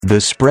The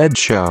Spread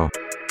Show.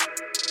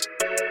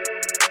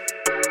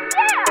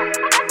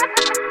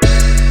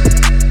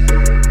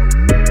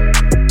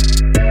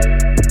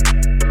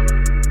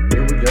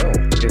 Here we go.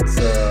 It's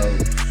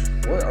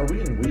what are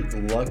we in week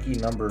lucky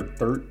number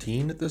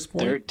 13 at this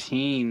point?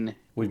 13.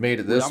 We've made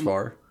it this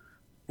far.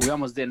 We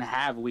almost didn't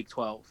have week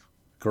 12.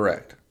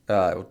 Correct.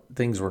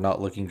 Things were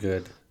not looking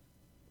good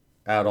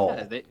at all.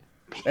 Yeah,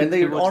 and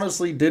they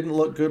honestly didn't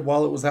look good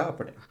while it was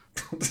happening.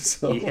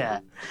 So, yeah.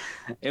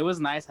 It was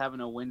nice having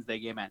a Wednesday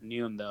game at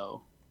noon,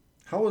 though.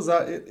 how was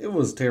that? It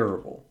was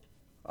terrible.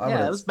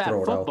 It was bad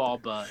football,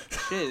 but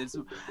shit, it's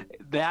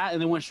that,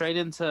 and then went straight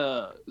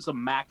into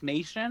some Mac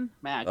Nation.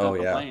 Man, I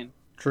couldn't complain.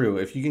 True.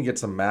 If you can get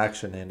some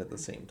action in at the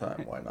same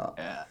time, why not?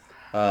 Yeah.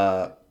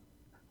 I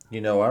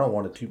don't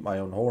want to toot my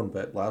own horn,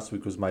 but last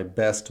week was my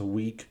best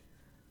week.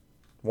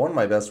 One of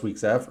my best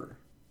weeks ever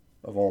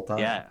of all time.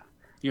 Yeah.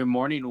 Your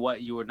morning,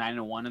 what? You were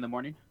 9-1 in the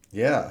morning?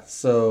 Yeah.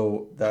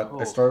 So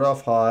I started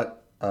off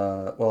hot.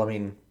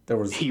 There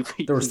was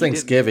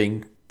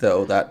Thanksgiving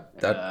though.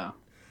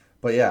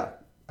 But yeah,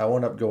 I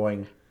wound up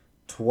going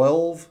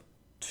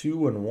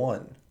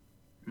 12-2-1.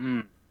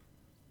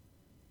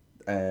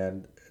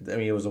 And I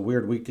mean, it was a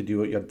weird week to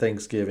do it. You had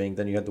Thanksgiving,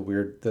 then you had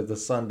the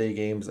Sunday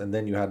games, and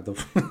then you had the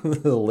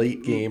the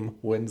late game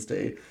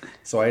Wednesday.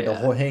 So I had to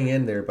hang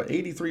in there. But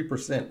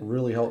 83%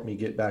 really helped me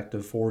get back to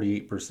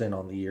 48%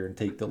 on the year and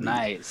take the lead.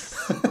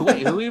 Nice.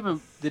 Wait,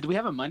 did we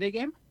have a Monday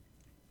game?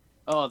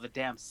 Oh, the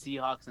damn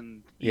Seahawks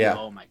and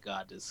oh my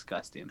god,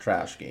 disgusting.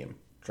 Trash game.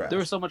 Trash. There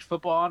was so much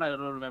football on. I don't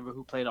remember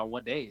who played on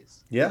what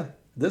days. Yeah.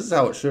 This is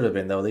how it should have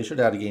been, though. They should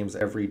have had games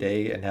every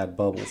day and had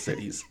bubble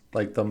cities.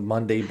 Like the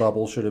Monday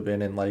bubble should have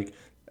been in like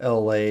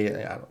LA.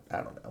 I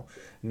don't know.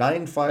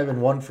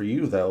 9-5-1 for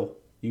you, though.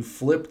 You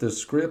flipped the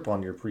script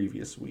on your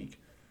previous week.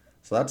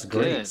 So that's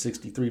great. Good.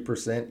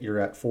 63%. You're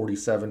at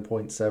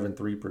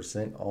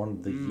 47.73%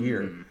 on the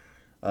year.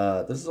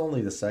 This is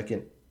only the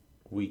second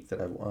week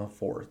that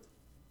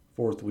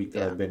fourth week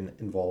that I've been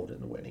involved in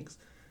the winnings.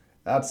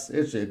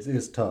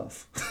 It's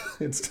tough.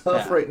 It's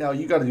tough right now.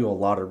 You got to do a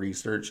lot of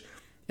research.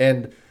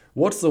 And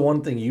what's the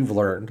one thing you've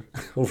learned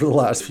over the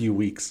last few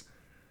weeks?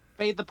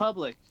 Fade the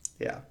public.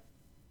 Yeah.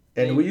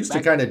 And we used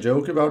to kind of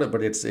joke about it,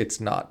 but it's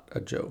not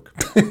a joke.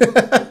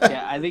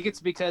 Yeah, I think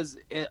it's because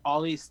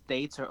all these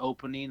states are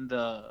opening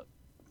the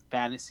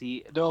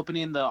fantasy. They're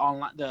opening the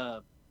online,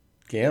 the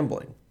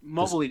gambling,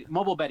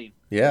 mobile betting.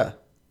 Yeah.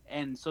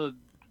 And so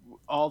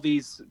all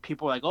these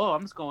people are like, "Oh,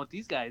 I'm just going with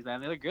these guys,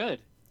 man. They're good."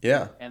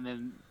 Yeah. And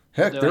then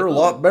they're a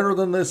lot better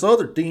than this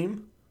other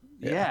team.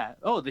 Yeah.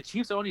 Oh, the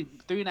Chiefs are only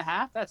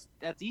 3.5.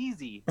 That's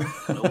easy.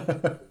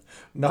 Nope.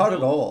 Not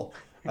at all.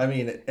 I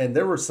mean, and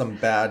there were some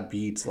bad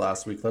beats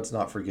last week. Let's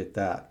not forget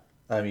that.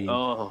 I mean,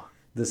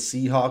 the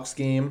Seahawks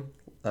game,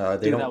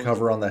 they don't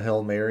cover on the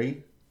Hail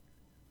Mary.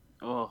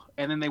 Oh,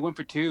 and then they went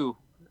for 2.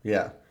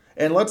 Yeah.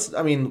 And let's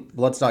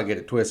not get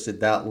it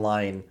twisted. That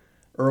line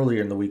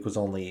earlier in the week was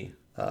only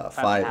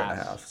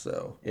 5.5.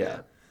 So,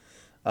 yeah.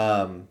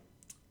 And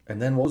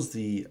then what was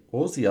the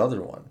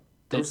other one?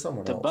 There was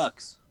someone else. The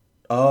Bucks.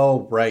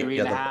 Oh, right.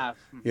 3.5.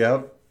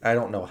 Yep. I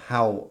don't know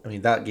how. I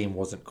mean, that game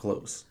wasn't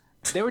close.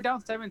 They were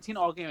down 17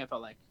 all game, I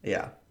felt like.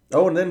 Yeah.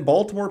 Oh, and then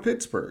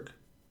Baltimore-Pittsburgh.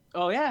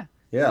 Oh, yeah.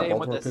 Yeah, Today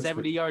with the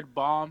 70-yard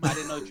bomb. I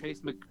didn't know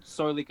Trace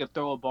McSorley could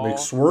throw a ball.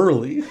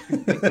 McSwirly.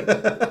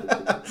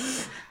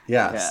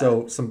 Yeah,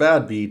 so some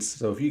bad beats.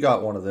 So if you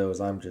got one of those,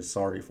 I'm just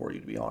sorry for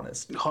you, to be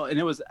honest. Oh,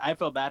 and I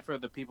felt bad for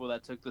the people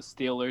that took the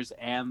Steelers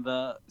and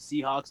the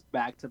Seahawks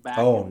back-to-back.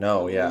 Oh,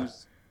 no, yeah.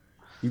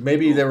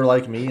 Maybe they were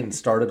like me and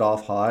started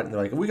off hot, and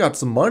they're like, we got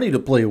some money to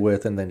play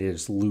with, and then they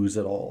just lose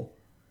it all.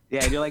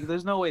 Yeah, you're like,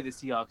 there's no way the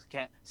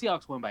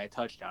Seahawks win by a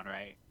touchdown,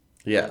 right?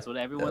 Yeah. That's what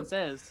everyone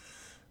says.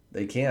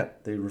 They can't.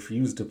 They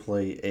refuse to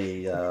play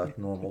a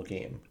normal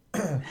game.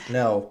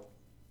 Now,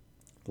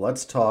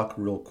 let's talk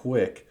real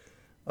quick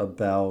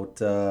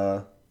about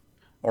our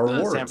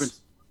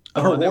awards.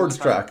 Our awards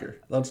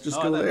tracker. Let's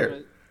just go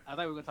there. I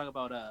thought we were going to talk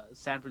about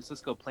San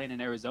Francisco playing in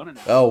Arizona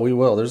now. Oh, we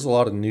will. There's a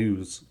lot of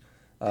news.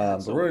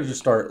 But we're going to just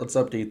start. Let's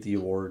update the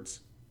awards.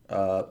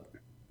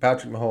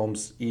 Patrick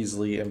Mahomes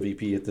easily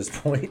MVP at this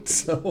point,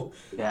 so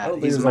I don't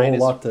think there's a whole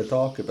lot to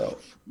talk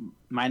about.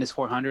 Minus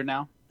 400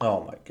 now.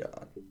 Oh my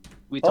god!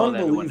 We told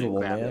everyone to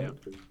grab it.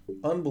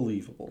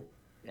 Unbelievable.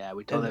 Yeah,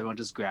 we told everyone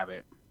just grab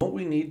it. Don't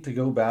we need to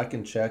go back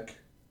and check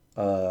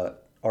our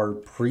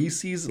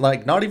preseason?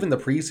 Like not even the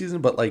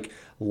preseason, but like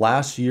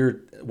last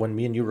year when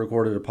me and you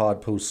recorded a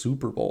pod post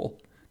Super Bowl,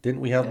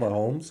 didn't we have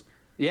Mahomes?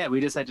 Yeah, we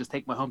just said just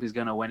take Mahomes. He's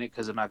gonna win it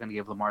because they're not gonna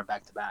give Lamar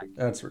back to back.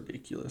 That's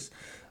ridiculous.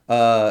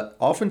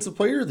 Offensive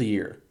Player of the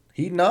Year,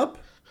 heating up.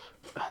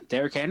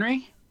 Derrick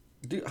Henry.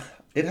 Dude,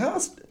 it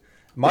has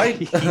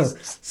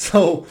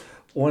so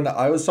when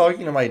I was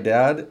talking to my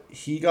dad,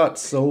 he got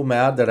so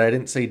mad that I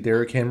didn't say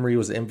Derrick Henry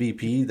was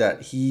MVP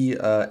that he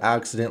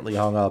accidentally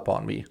hung up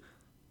on me.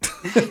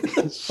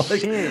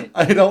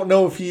 I don't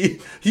know if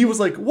he was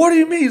like, what do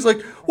you mean? He's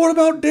like, what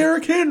about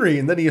Derrick Henry?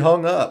 And then he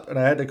hung up, and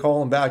I had to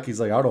call him back. He's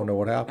like, I don't know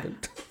what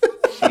happened.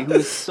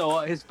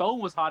 His phone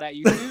was hot at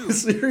you too.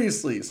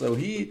 Seriously. So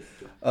he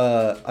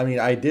I mean,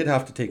 I did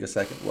have to take a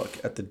second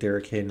look at the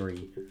Derrick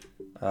Henry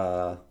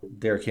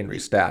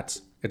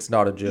stats. It's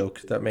not a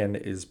joke. That man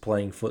is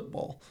playing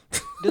football.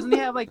 Doesn't he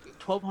have like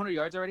 1,200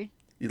 yards already?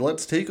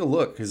 Let's take a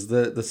look because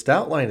the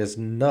stat line is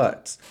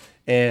nuts.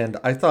 And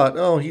I thought,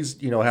 oh, he's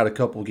had a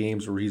couple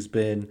games where he's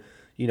been,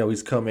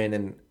 he's come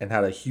in and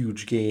had a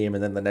huge game,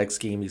 and then the next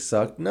game he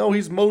sucked. No,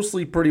 he's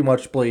mostly pretty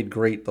much played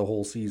great the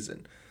whole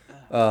season.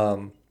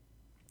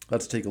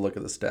 Let's take a look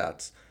at the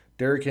stats.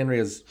 Derrick Henry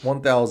has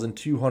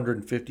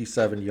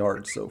 1,257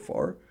 yards so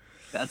far.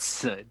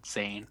 That's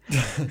insane.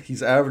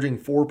 He's averaging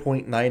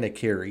 4.9 a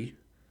carry.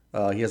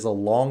 He has the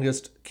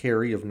longest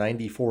carry of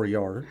 94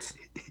 yards.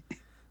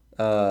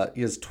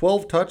 He has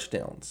 12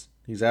 touchdowns.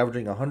 He's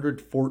averaging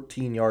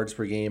 114 yards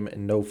per game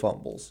and no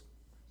fumbles.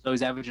 So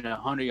he's averaging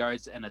 100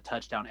 yards and a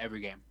touchdown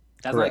every game.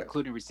 That's Correct. not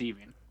including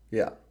receiving.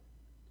 Yeah.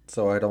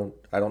 So I don't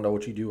know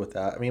what you do with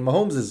that. I mean,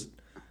 Mahomes is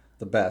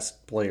the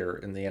best player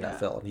in the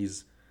NFL, and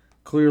he's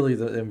clearly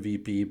the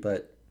MVP.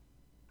 But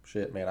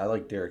shit, man, I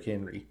like Derrick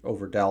Henry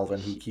over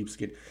Dalvin,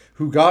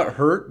 who got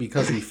hurt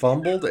because he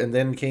fumbled and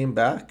then came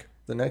back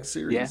the next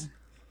series. Yeah.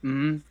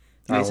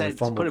 Mm-hmm. I only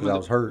fumbled because I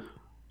was hurt.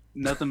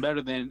 Nothing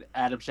better than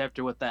Adam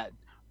Schefter with that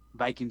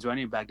Vikings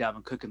running back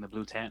Dalvin Cook in the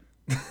blue tent.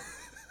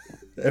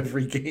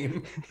 Every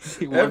game.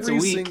 Every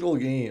single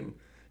game.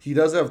 He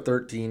does have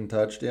 13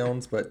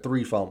 touchdowns, but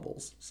 3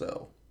 fumbles.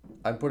 So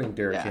I'm putting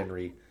Derrick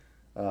Henry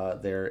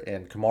there.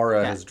 And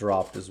Kamara has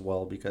dropped as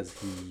well because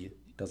he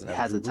doesn't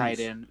have a tight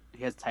end.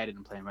 He has a tight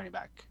end playing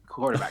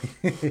quarterback.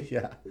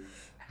 Yeah.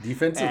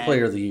 Defensive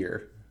player of the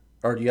year.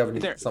 Or do you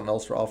have something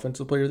else for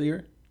offensive player of the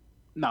year?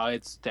 No,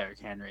 it's Derrick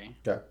Henry.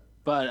 Okay.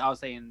 But I was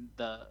saying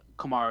the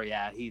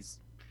Kamara, he's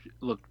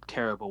looked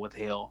terrible with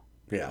Hill.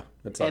 Yeah,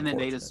 that's and then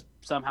they just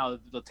somehow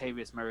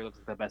Latavius Murray looks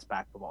like the best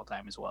back of all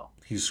time as well.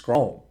 He's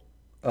strong.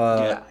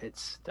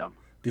 It's dumb.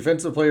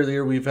 Defensive player of the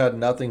year, we've had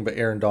nothing but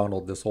Aaron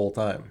Donald this whole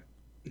time.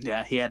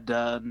 Yeah, he had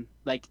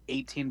like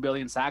 18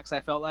 billion sacks.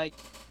 I felt like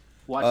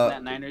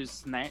watching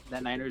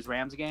that Niners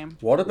Rams game.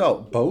 What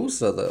about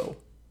Bosa though?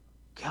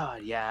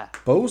 God, yeah.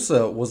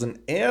 Bosa was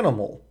an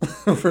animal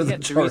for the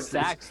Chargers.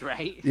 3 sacks,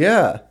 right?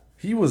 Yeah,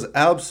 he was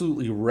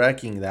absolutely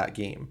wrecking that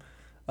game.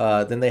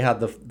 Then they had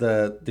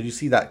the. Did you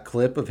see that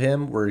clip of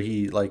him where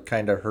he like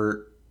kind of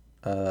hurt?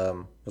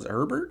 Was it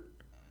Herbert?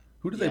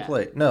 Who did they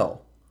play?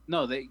 No,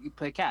 they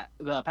play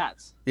the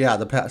Pats. Yeah,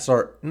 the Pats.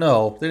 Sorry,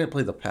 no, they didn't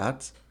play the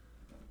Pats.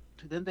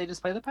 Didn't they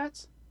just play the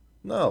Pats?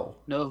 No.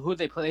 No, who did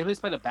they play? They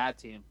just played a bad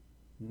team.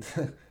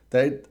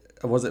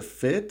 Was it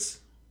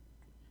Fitz?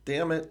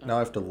 Damn it! Now I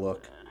have to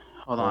look.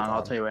 Hold on,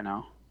 I'll tell you right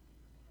now.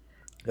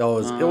 It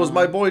was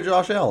my boy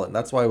Josh Allen.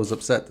 That's why I was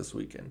upset this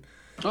weekend.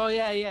 Oh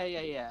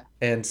yeah.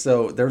 And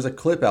so there's a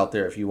clip out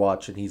there if you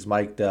watch, and he's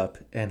mic'd up,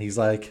 and he's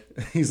like,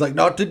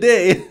 not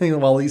today,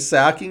 while he's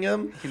sacking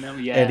him,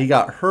 and he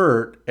got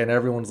hurt, and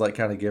everyone's like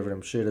kind of giving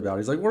him shit about it.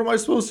 He's like, what am I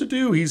supposed to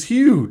do? He's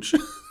huge.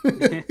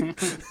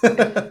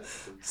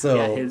 So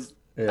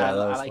I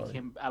like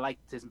him. I like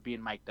him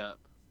being mic'd up.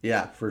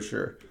 Yeah, for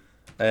sure.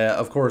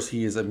 Of course,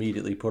 he is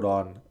immediately put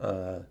on.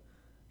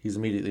 He's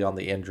immediately on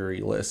the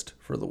injury list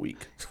for the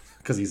week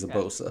because he's a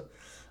Bosa.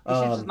 He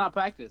should just not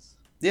practice.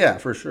 Yeah,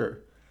 for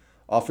sure.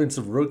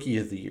 Offensive Rookie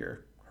of the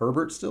Year.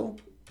 Herbert still?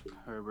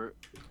 Herbert.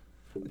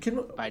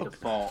 By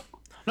default.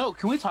 No,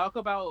 can we talk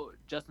about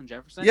Justin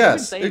Jefferson?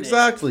 Yes,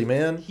 exactly,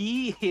 man.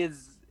 He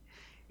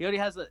already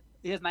has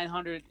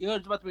 900. He's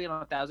about to be on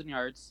 1,000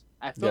 yards.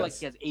 I feel like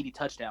he has 80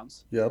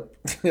 touchdowns. Yep.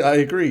 I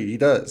agree. He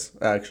does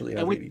actually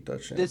have 80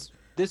 touchdowns.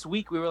 This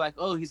week we were like,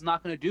 oh, he's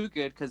not going to do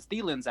good because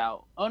Thielen's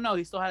out. Oh, no,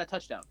 he still had a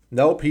touchdown.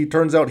 Nope. He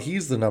turns out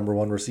he's the number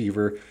one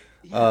receiver.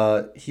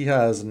 Yeah. He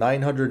has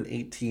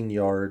 918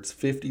 yards,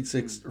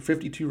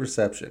 52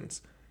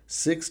 receptions,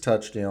 6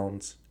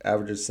 touchdowns,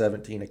 averages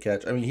 17 a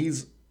catch. I mean,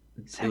 he's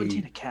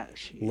 17 a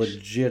catch.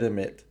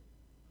 Legitimate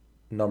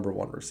number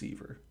one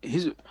receiver.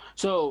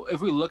 So if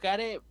we look at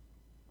it,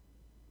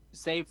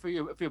 say if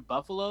you're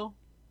Buffalo,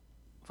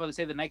 for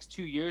the next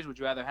 2 years, would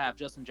you rather have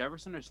Justin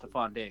Jefferson or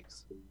Stephon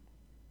Diggs?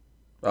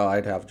 Oh,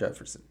 I'd have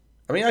Jefferson.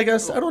 I mean, I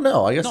guess I don't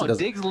know. I guess no, it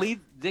doesn't.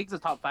 Diggs is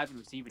top 5 in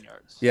receiving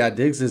yards. Yeah,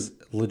 Diggs is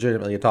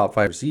legitimately a top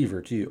 5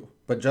 receiver too.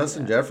 But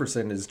Justin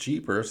Jefferson is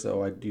cheaper,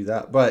 so I'd do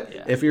that. But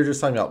if you're just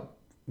talking about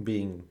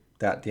being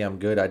that damn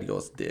good, I'd go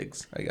with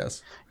Diggs, I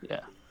guess. Yeah.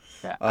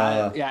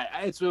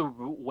 It's a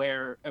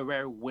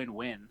rare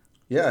win-win.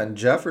 Yeah, and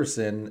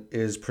Jefferson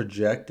is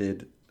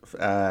projected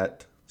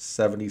at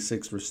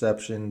 76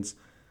 receptions,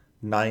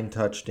 9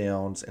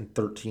 touchdowns, and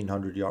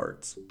 1,300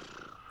 yards.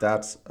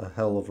 That's a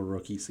hell of a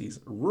rookie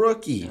season.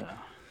 Yeah.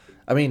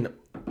 I mean,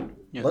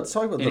 let's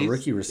talk about the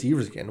rookie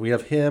receivers again. We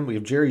have him. We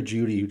have Jerry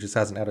Jeudy, who just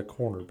hasn't had a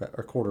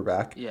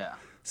quarterback. Yeah.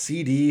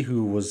 CD,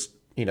 who was,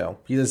 he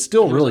is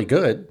still really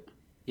good.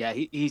 Yeah,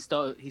 he's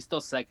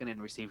still second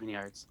in receiving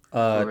yards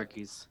for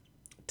rookies.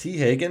 T.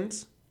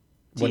 Higgins,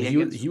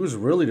 he was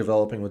really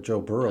developing with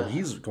Joe Burrow,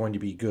 he's going to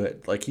be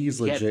good. Like,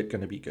 he's legit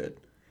going to be good.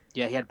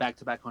 Yeah, he had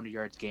back-to-back 100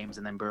 yards games,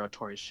 and then Burrow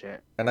tore his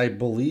shit. And I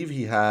believe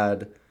he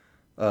had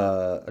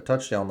a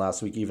touchdown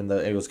last week, even though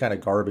it was kind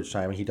of garbage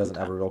time, and he doesn't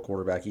have a real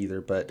quarterback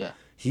either. But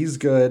He's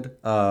good.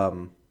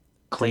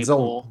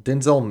 Claypool.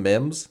 Denzel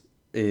Mims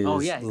Oh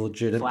is yeah,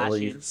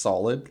 legitimately flashing.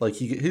 solid. Like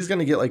he's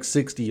gonna get like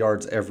 60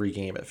 yards every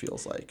game. It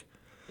feels like.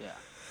 Yeah.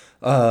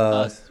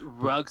 Uh,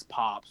 Ruggs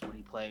pops when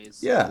he plays.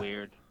 It's yeah.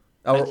 weird.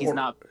 Like he's Or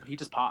not. He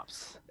just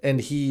pops. and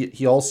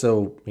he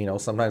also,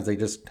 sometimes they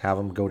just have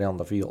him go down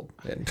the field,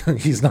 and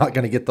he's not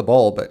going to get the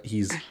ball, but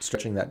he's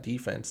stretching that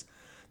defense.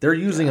 They're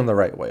using him the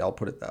right way. I'll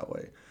put it that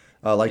way.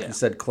 Like you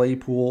said,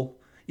 Claypool,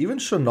 even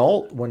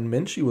Chenault when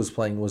Minshew was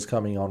playing was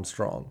coming on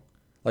strong.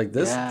 Like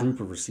this group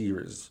of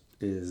receivers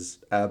is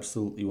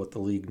absolutely what the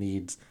league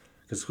needs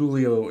because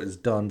Julio is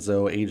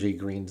donezo, AJ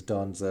Green's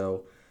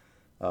donezo.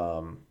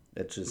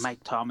 It's just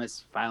Mike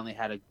Thomas finally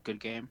had a good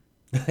game.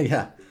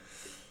 yeah.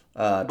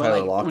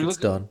 Tyler Lockett's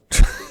done.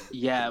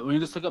 Yeah, when you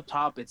just look up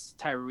top, it's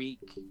Tyreek,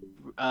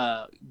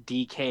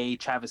 DK,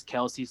 Travis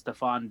Kelce,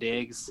 Stephon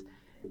Diggs,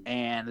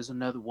 and there's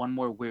one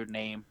more weird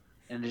name,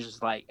 and it's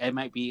just like it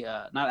might be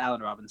not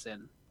Allen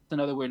Robinson. It's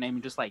another weird name,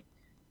 and just like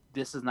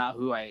this is not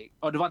who I.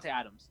 Oh, Devontae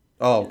Adams.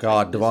 Oh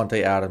God,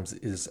 Devontae Adams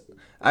is.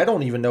 I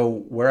don't even know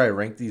where I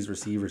rank these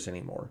receivers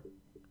anymore.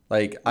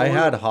 Like I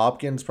had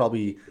Hopkins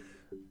probably.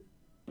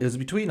 It was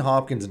between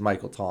Hopkins and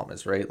Michael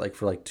Thomas, right? Like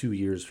for like 2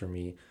 years for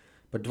me.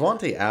 But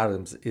Devontae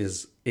Adams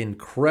is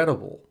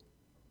incredible.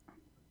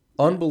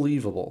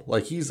 Unbelievable.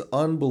 Like he's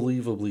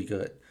unbelievably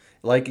good.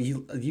 Like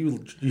you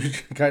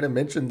kind of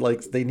mentioned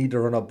like they need to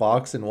run a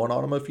box and one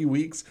on him a few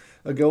weeks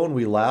ago and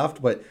we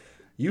laughed, but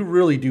you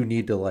really do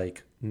need to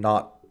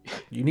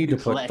you need to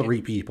put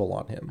 3 people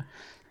on him.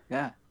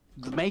 Yeah.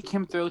 Make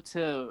him throw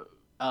to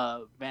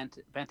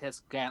Vantez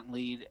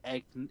Scantling,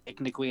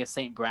 Igniquia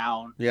St.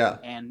 Brown,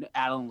 and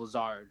Alan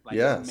Lazard.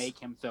 Make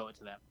him throw it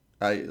to them.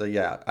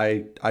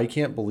 I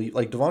can't believe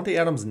like Devontae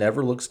Adams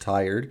never looks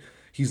tired.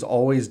 He's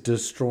always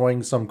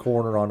destroying some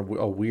corner on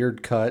a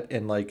weird cut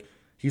and like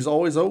he's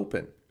always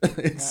open.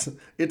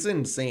 It's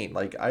insane.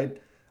 Like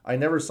I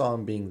never saw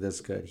him being this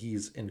good.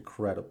 He's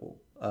incredible.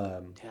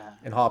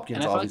 And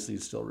Hopkins obviously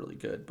is still really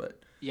good,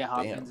 but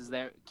Hopkins is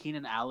there.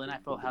 Keenan Allen I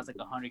feel has like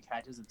 100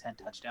 catches and 10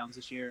 touchdowns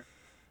this year.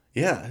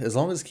 Yeah, as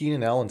long as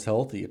Keenan Allen's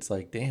healthy, it's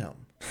like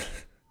damn.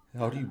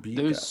 How do you beat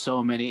There's that?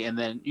 so many, and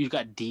then you've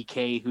got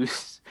DK,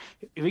 who's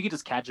if he could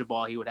just catch a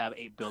ball, he would have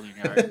 8 billion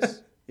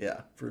yards.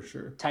 Yeah, for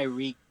sure.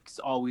 Tyreek's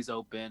always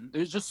open.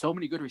 There's just so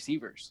many good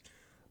receivers.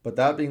 But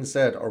that being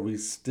said, are we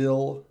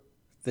still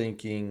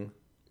thinking?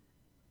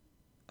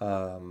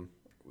 Herbert?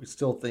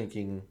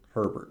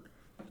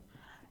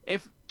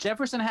 If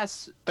Jefferson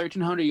has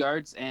 1,300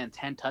 yards and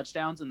 10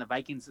 touchdowns, and the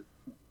Vikings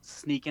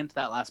sneak into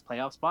that last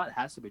playoff spot, it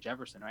has to be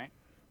Jefferson, right?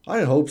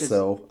 I hope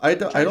so. I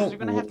don't. They're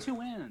going to have 2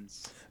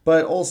 wins.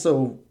 But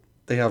also,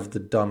 they have the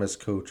dumbest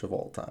coach of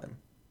all time.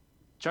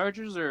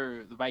 Chargers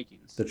or the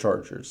Vikings? The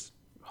Chargers.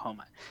 Oh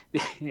my!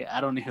 Yeah,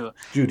 I don't know.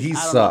 Dude, he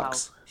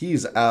sucks.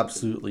 He's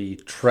absolutely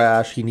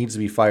trash. He needs to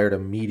be fired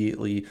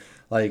immediately.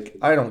 Like,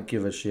 I don't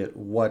give a shit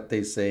what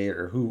they say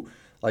or who.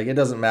 Like, it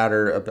doesn't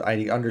matter.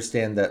 I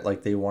understand that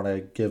like they want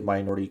to give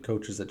minority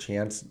coaches a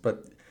chance,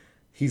 but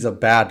he's a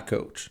bad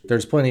coach.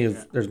 There's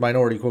there's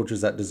minority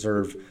coaches that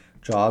deserve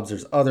jobs.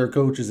 There's other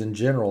coaches in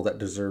general that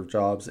deserve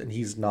jobs, and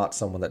he's not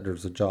someone that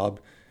deserves a job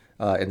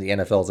in the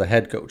NFL as a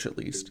head coach, at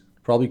least.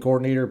 Probably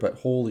coordinator, but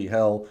holy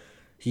hell,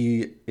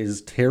 he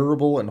is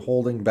terrible and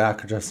holding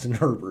back Justin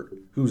Herbert,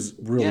 who's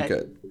really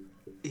good.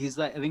 He's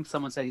like, I think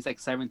someone said he's like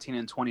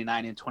 17-29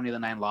 and 20 of the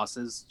 9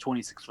 losses,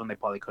 26 when they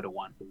probably could have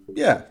won.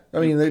 Yeah, I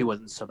mean he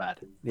wasn't so bad.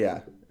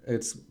 Yeah,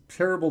 it's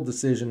terrible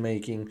decision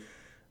making,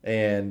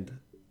 and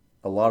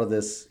a lot of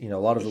this, a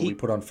lot of it we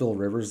put on Phil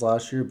Rivers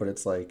last year, but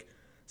it's like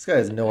this guy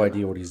has no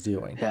idea what he's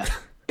doing. Yeah,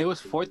 it was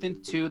 4th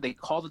and 2. They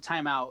called the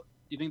timeout.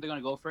 You think they're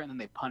gonna go for it, and then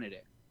they punted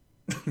it.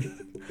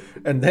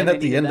 And then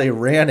at the end, they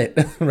ran it.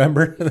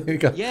 Remember?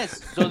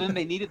 Yes. So then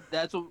they needed.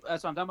 That's what I'm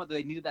talking about.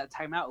 They needed that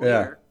timeout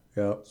later.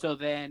 Yeah. So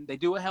then they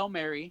do a Hail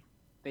Mary,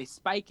 they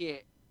spike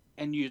it,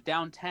 and you're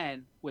down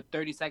 10 with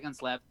 30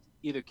 seconds left.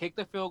 Either kick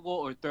the field goal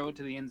or throw it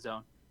to the end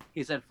zone.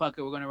 He said, "Fuck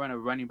it, we're gonna run a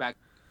running back."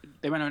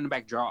 They ran a running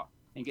back draw.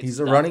 He's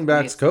a running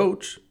backs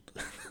coach.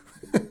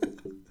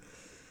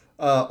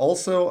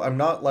 Also, I'm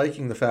not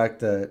liking the fact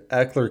that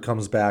Eckler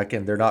comes back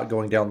and they're not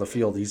going down the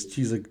field.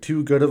 He's like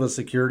too good of a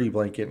security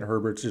blanket, and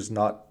Herbert's just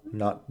not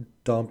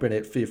dumping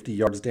it 50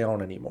 yards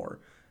down anymore.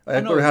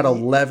 Eckler had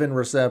 11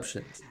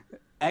 receptions.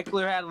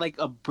 Eckler had like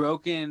a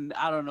broken,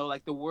 I don't know,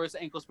 like the worst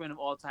ankle sprain of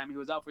all time. He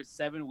was out for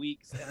 7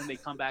 weeks, and then they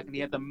come back and he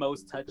had the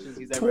most touches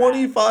he's ever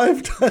 25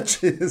 had.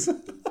 touches.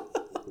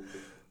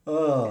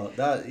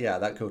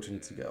 That coach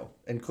needs to go.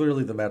 And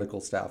clearly the medical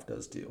staff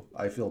does too.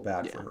 I feel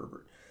bad for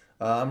Herbert.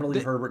 I'm going to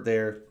leave Herbert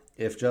there.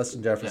 If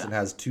Justin Jefferson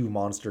has 2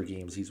 monster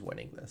games, he's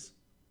winning this.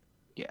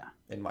 Yeah.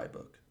 In my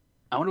book.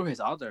 I wonder where his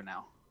odds are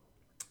now.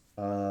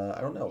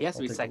 I don't know. He has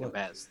to be second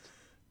best.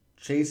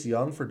 Chase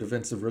Young for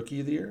Defensive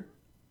Rookie of the Year?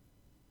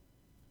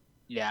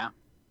 Yeah.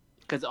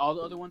 Because all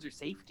the other ones are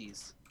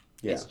safeties.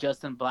 Yeah. It's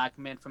Justin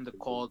Blackmon from the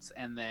Colts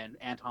and then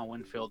Antoine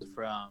Winfield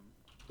from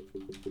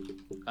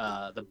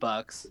the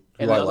Bucks.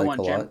 And the other one,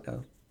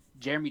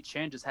 Jeremy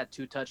Chin just had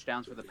 2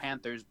 touchdowns for the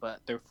Panthers, but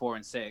they're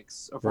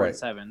 4-6 or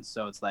 4-7.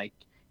 So it's like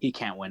he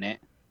can't win it.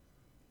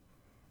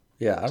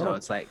 Yeah, I don't. So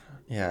it's like,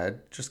 Yeah,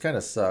 it just kind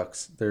of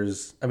sucks.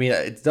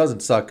 It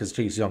doesn't suck because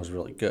Chase Young's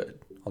really good.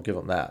 I'll give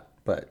him that,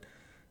 but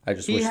I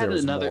just wish there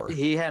was more.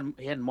 He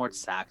had more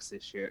sacks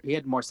this year. He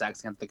had more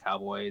sacks against the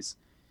Cowboys.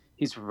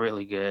 He's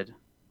really good.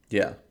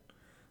 Yeah.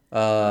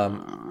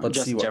 Let's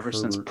Justin see what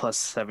Jefferson's Herbert...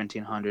 plus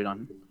 1,700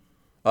 on.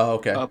 Oh,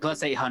 okay.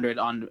 Plus 800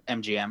 on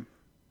MGM.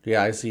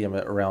 Yeah, I see him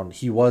at around.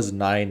 He was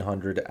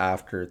 900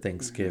 after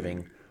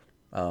Thanksgiving,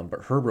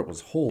 but Herbert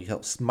was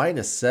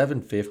minus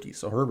 750.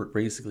 So Herbert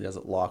basically has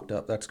it locked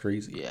up. That's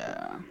crazy.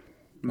 Yeah,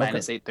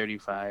 minus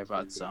 835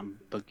 on some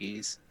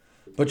bookies.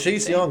 But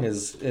Chase Young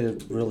is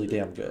really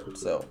damn good.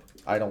 So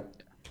I'm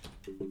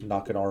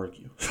not gonna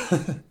argue.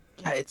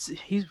 Yeah, it's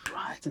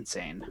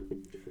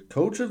insane.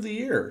 Coach of the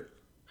year.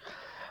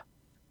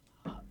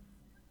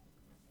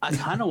 I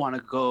kind of want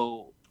to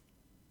go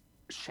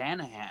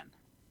Shanahan.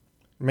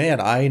 Man,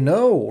 I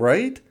know,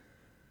 right?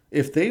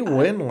 If they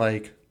win,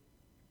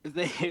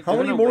 how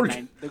many more?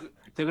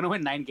 They're gonna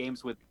win 9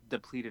 games with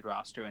depleted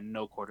roster and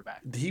no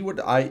quarterback.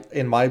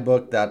 In my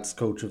book, that's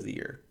coach of the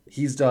year.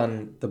 He's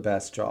done the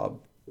best job.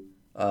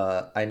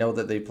 I know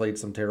that they played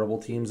some terrible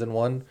teams and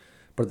won,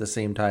 but at the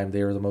same time,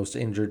 they were the most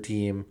injured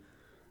team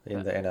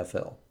in the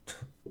NFL.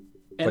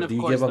 But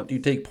do you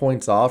take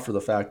points off for the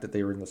fact that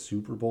they were in the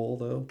Super Bowl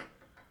though?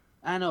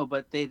 I know,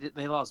 but they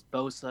lost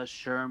Bosa,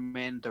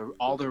 Sherman,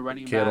 all their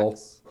running Kittle.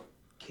 backs,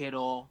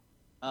 Kittle.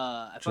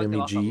 I thought Jimmy they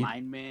lost G. a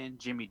lineman,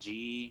 Jimmy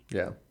G.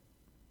 Yeah.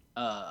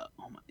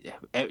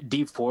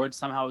 D Ford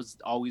somehow is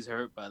always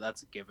hurt, but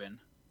that's a given.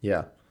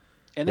 Yeah.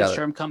 And then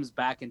Sherm comes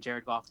back and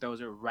Jared Goff throws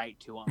it right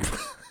to him.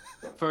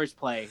 First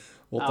play.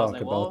 We'll talk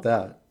about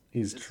that.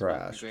 He's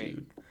trash,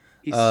 dude.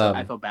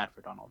 I feel bad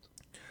for Donald.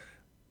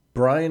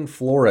 Brian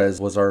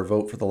Flores was our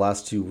vote for the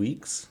last 2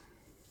 weeks.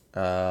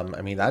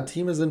 That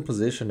team is in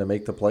position to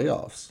make the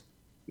playoffs.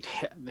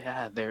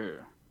 Yeah,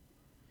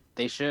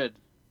 they should.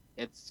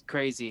 It's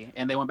crazy,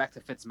 and they went back to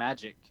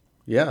Fitzmagic.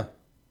 Yeah,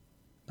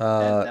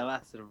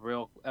 that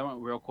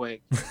went real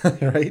quick.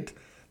 Right.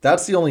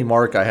 That's the only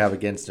mark I have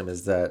against him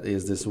is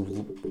this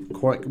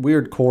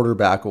weird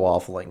quarterback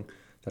waffling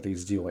that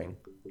he's doing.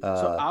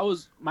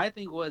 My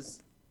thing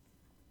was,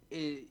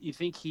 you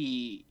think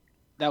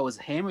that was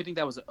him, or you think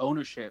that was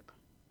ownership?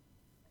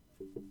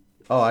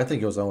 Oh, I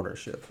think it was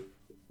ownership.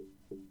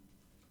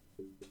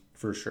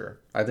 For sure.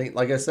 I think,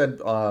 like I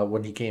said,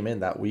 when he came in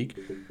that week,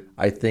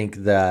 I think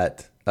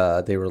that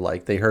they were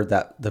they heard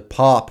the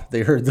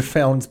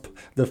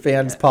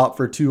fans pop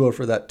for Tua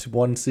for that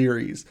one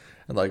series,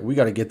 and we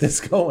got to get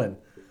this going.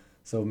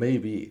 So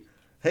maybe.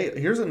 Hey,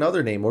 here's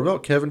another name. What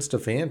about Kevin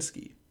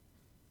Stefanski?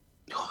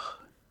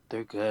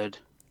 They're good.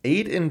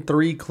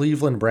 8-3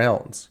 Cleveland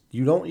Browns.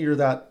 You don't hear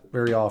that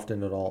very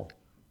often at all.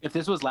 If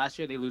this was last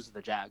year, they lose to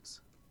the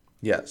Jags.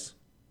 Yes.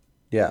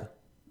 Yeah.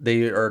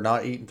 They are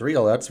not 8-3.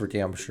 Oh, that's for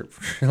damn sure.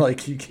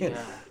 You can't.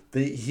 Yeah.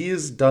 He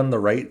has done the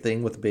right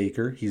thing with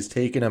Baker. He's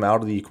taken him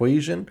out of the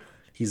equation.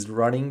 He's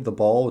running the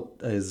ball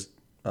with his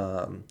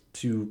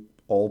 2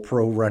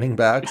 all-pro running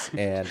backs,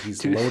 and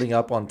he's loading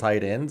up on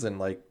tight ends, and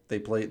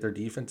their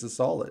defense is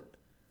solid.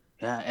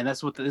 Yeah, and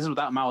this is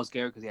without Myles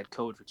Garrett because he had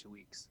COVID for 2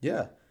 weeks.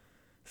 Yeah.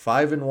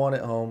 5-1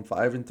 at home,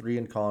 5-3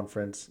 in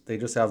conference. They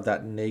just have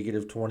that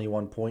negative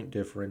 21-point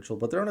differential,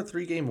 but they're on a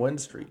 3-game win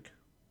streak.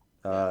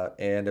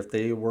 And if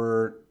they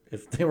were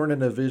in a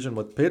division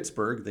with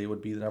Pittsburgh, they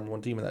would be the number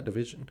 1 team in that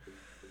division.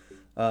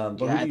 Who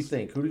do you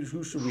think?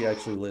 Who should we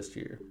actually list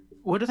here?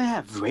 What do they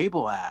have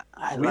Vrabel at?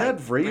 We had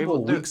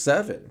Vrabel week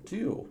 7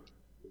 too.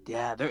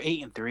 Yeah, they're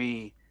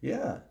 8-3.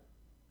 Yeah,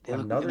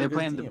 they're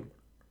playing team.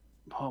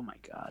 Oh my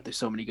God, there's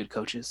so many good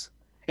coaches.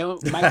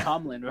 Mike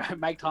Tomlin,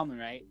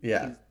 right?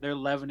 Yeah, they're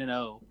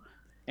 11-0,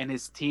 and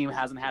his team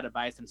hasn't had a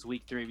bye since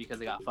week 3 because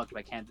they got fucked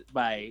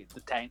by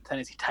the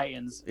Tennessee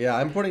Titans. Yeah,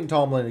 I'm putting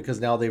Tomlin because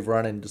now they've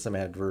run into some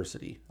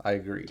adversity. I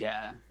agree.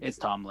 Yeah, it's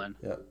Tomlin.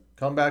 Yeah,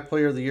 comeback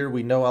player of the year.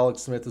 We know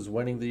Alex Smith is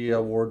winning the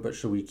award, but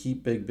should we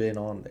keep Big Ben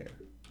on there?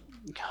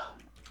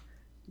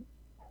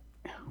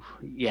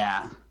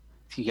 Yeah,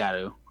 you got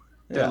to.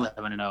 They're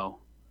 11-0.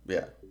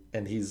 Yeah,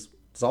 and he's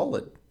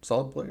solid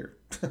player.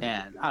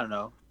 And I don't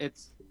know.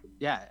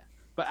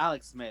 But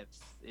Alex Smith,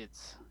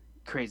 it's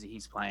crazy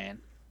he's playing.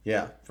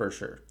 Yeah, for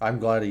sure. I'm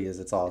glad he is.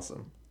 It's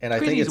awesome. And I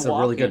think it's a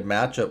really good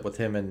matchup with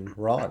him and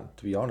Ron,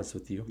 to be honest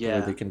with you.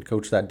 Yeah. They can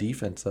coach that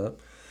defense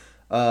up.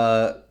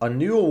 A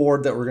new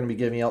award that we're going to be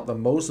giving out, the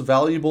most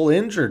valuable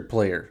injured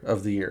player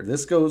of the year.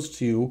 This goes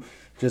to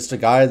just a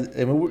guy.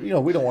 We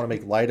don't want to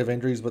make light of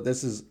injuries, but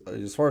this is,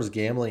 as far as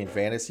gambling and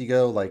fantasy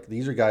go,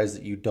 these are guys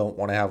that you don't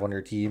want to have on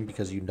your team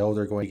because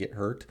they're going to get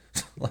hurt.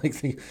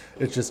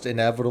 It's just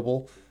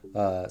inevitable.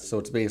 So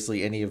it's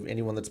basically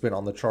anyone that's been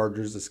on the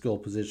Chargers, the skill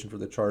position for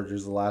the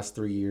Chargers the last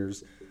 3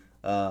 years.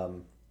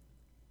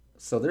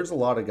 So there's a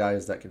lot of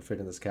guys that can fit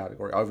in this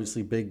category.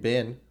 Obviously, Big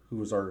Ben, who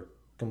was our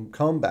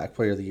comeback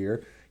player of the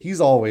year,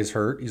 he's always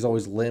hurt. He's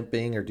always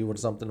limping or doing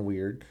something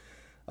weird.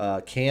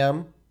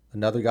 Cam,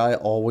 another guy,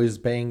 always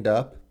banged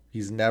up.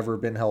 He's never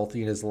been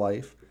healthy in his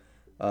life.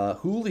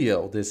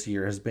 Julio this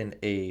year has been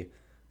a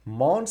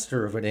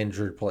monster of an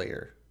injured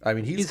player. I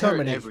mean, he's hurt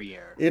coming in every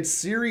year. It's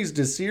series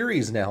to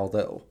series now,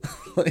 though.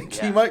 Like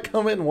Yeah. he might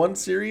come in one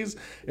series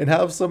and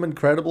have some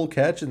incredible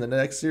catch, and the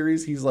next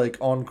series he's like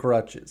on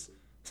crutches.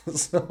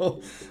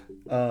 So,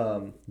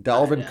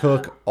 Dalvin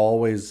Cook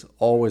always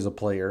a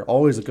player,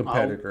 always a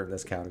competitor in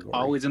this category.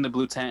 Always in the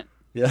blue tent.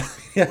 Yeah.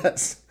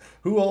 Yes.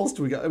 Who else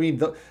do we got? I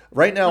mean,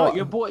 right now, No,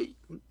 your boy,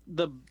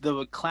 the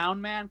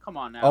clown man. Come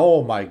on now.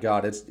 oh my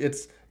God, it's.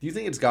 Do you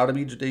think it's got to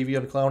be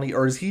Jadeveon Clowney,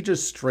 or is he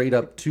just straight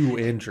up too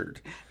injured?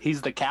 He's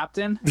the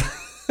captain.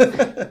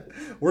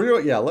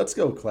 Let's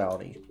go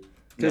Clowney.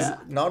 Because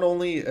not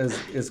only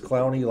is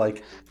Clowney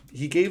like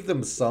he gave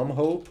them some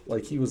hope,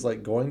 like he was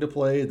like going to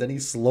play, then he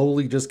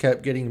slowly just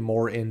kept getting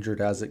more injured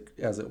as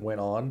it went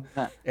on,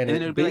 and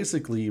it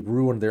basically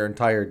ruined their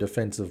entire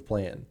defensive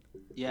plan.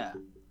 Yeah,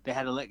 they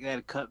had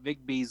to cut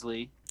Vic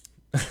Beasley.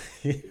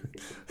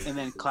 And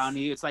then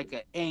Clowney, it's like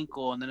an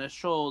ankle, and then a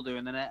shoulder,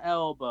 and then an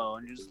elbow,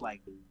 and you're just like,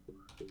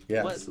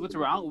 yes. What's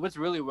wrong? What's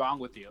really wrong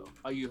with you?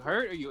 Are you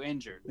hurt or are you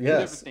injured? Yes.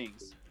 Two different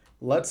things.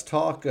 Let's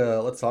talk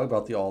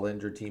about the all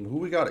injured team. Who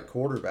we got at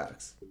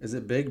quarterbacks? Is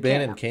it Big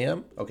Ben and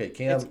Cam? Okay,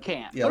 Cam. It's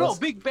Cam. Yeah, no,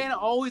 Big Ben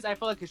always. I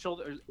feel like his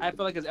shoulder. I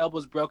feel like his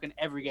elbow's broken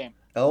every game.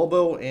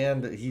 Elbow,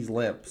 and he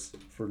limps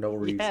for no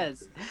reason.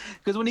 Yes,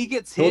 because when he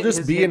gets hit, he'll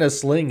just be in a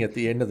sling at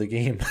the end of the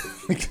game.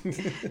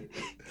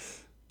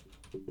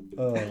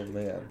 Oh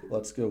man,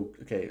 let's go.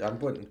 Okay,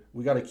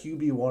 we got a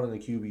QB1 and a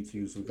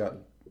QB2, so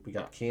we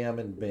got Cam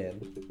and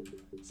Ben,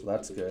 so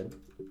that's good.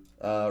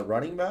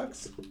 Running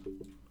backs?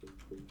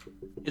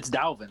 It's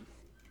Dalvin.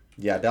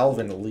 Yeah,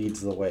 Dalvin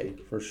leads the way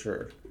for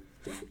sure.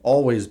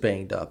 Always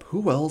banged up.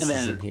 Who else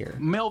is in here?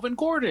 Melvin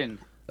Gordon.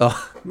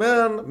 Oh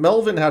man,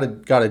 Melvin got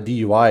a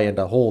DUI and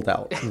a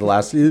holdout in the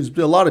last.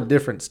 A lot of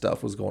different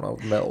stuff was going on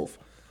with Melv.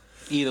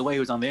 Either way,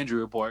 he was on the injury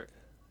report.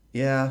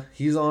 Yeah,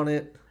 he's on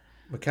it.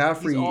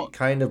 McCaffrey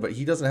kind of, but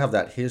he doesn't have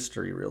that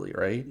history really,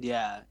 right?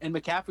 Yeah, and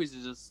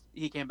McCaffrey's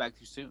he came back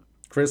too soon.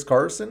 Chris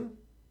Carson?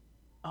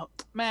 Oh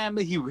man,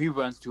 but he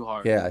runs too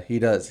hard. Yeah, he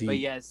does. But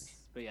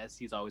yes,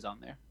 he's always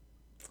on there.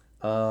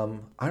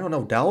 I don't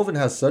know. Dalvin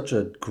has such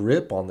a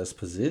grip on this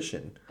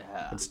position.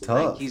 Yeah, it's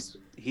tough. Like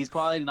he's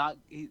probably not.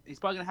 He's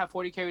probably gonna have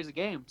 40 carries a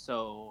game.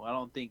 So I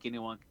don't think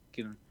anyone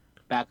can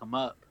back him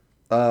up.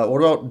 What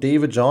about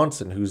David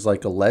Johnson, who's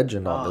like a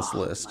legend on this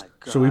list?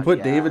 God, Should we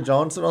put David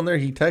Johnson on there?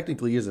 He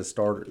technically is a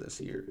starter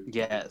this year.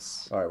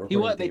 Yes. All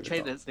right, they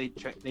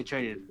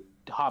traded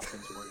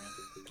Hopkins for him.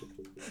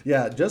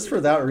 Yeah, just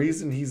for that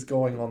reason, he's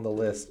going on the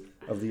list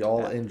of the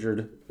all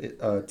injured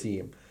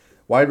team.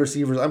 Wide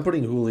receivers, I'm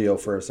putting Julio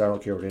first. I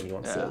don't care what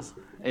anyone says.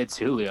 It's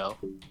Julio.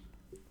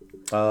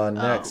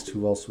 Next,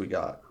 who else we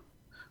got?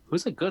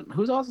 Who's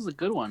also a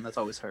good one that's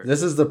always hurt?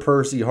 This is the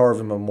Percy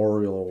Harvin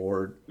Memorial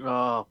Award.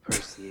 Oh,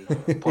 Percy.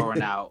 Pour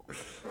one out.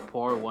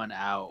 Pour one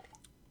out.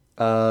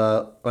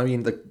 I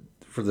mean,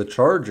 for the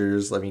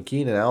Chargers, I mean,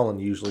 Keenan Allen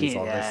usually is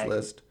on this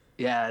list.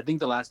 Yeah, I think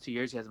the last 2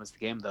 years he hasn't missed a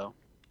game, though.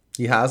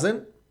 He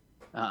hasn't?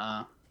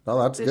 Oh,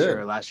 that's good. This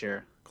year or last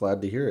year.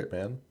 Glad to hear it,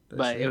 man.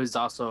 It was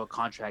also a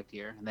contract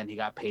year, and then he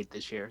got paid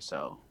this year,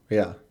 so.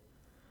 Yeah.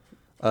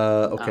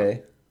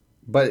 Okay.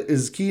 But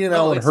is Keenan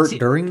Allen hurt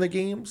during the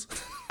games?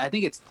 I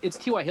think it's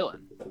T.Y.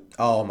 Hilton.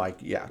 Oh my,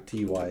 yeah.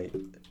 T.Y.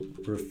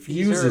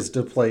 refuses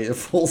to play a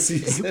full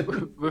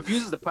season.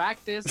 Refuses to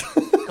practice,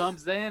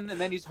 comes in,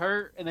 and then he's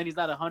hurt, and then he's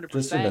not 100%.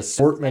 Just an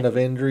assortment of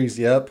injuries.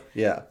 Yep.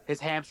 Yeah.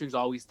 His hamstring's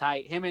always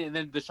tight. Him and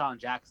then Deshaun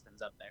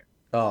Jackson's up there.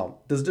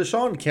 Does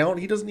Deshaun count?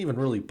 He doesn't even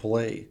really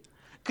play.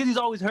 Because he's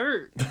always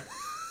hurt.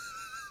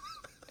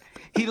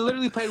 He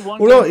literally played one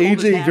game. What about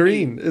AJ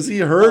Green? Is he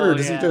hurt or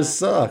does he just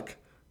suck?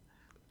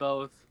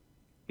 Both.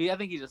 I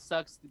think he just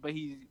sucks, but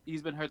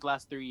he's been hurt the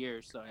last 3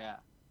 years, so yeah.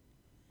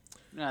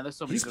 Yeah, there's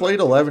so many. He's played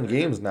 11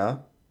 games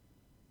now.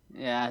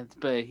 Yeah,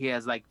 but he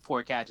has like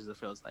 4 catches, it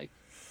feels like.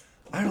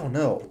 I don't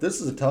know.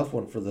 This is a tough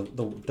one for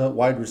the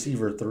wide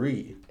receiver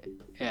 3.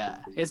 Yeah,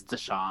 it's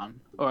Deshaun.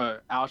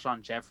 Or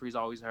Alshon Jeffrey's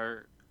always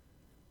hurt.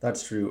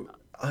 That's true.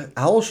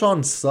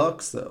 Alshon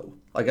sucks, though.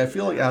 Like, I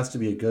feel like it has to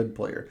be a good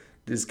player.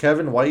 Does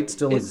Kevin White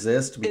still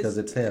exist because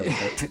it's him?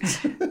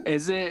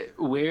 Is it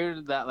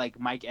weird that like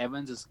Mike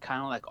Evans is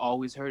kind of like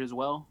always hurt as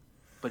well?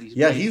 But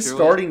he's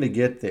starting to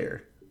get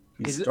there.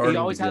 He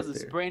always has a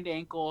sprained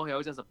ankle. He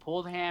always has a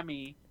pulled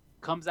hammy.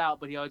 Comes out,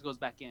 but he always goes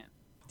back in.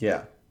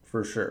 Yeah,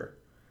 for sure.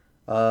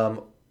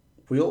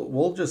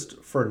 We'll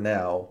just for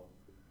now.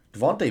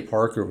 Devontae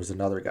Parker was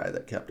another guy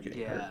that kept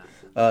getting hurt.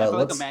 I feel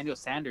like Emmanuel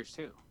Sanders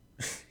too.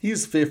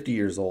 He's 50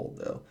 years old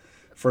though.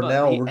 For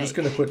now, we're just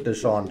going to put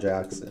Deshaun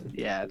Jackson.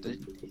 Yeah,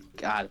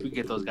 God, if we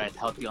get those guys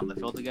healthy on the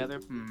field together.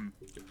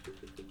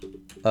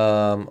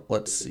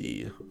 Let's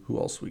see. Who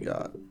else we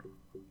got?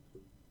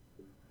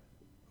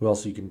 Who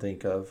else you can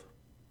think of?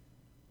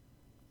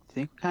 I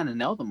think we kind of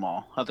nailed them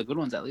all. The good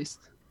ones, at least.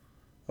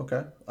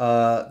 Okay.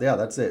 Yeah,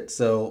 that's it.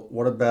 So,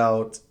 what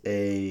about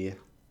a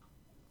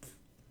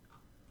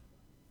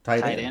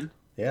tight end?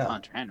 Yeah.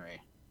 Hunter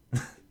Henry.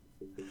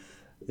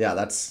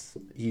 Yeah,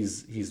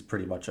 he's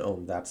pretty much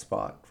owned that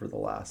spot for the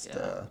last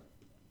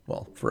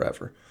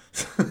forever.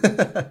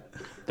 The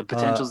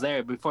potential's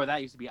there. Before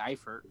that, used to be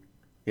Eifert.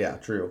 Yeah,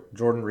 true.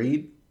 Jordan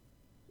Reed.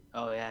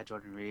 Oh yeah,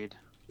 Jordan Reed.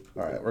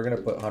 All right, we're gonna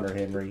put Hunter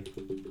Henry,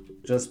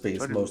 just based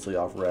Jordan. mostly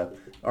off rep.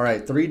 All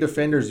right, 3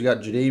 defenders. You got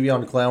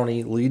Jadeveon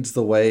Clowney leads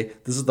the way.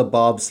 This is the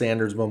Bob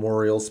Sanders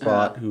Memorial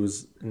spot.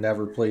 Who's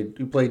never played?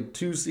 Who played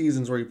 2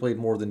 seasons where he played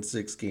more than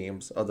 6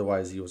 games.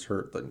 Otherwise, he was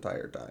hurt the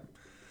entire time.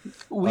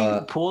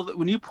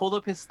 When you pulled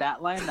up his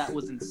stat line, that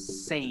was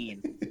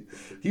insane.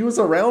 He was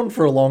around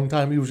for a long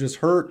time. He was just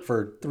hurt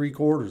for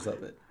 3/4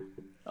 of it.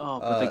 Oh,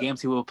 but the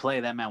games he will play,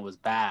 that man was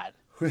bad.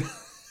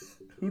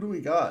 Who do we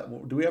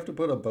got? Do we have to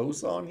put a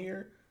Bosa on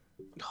here?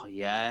 Oh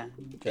yeah,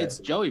 Okay. it's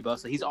Joey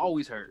Bosa. He's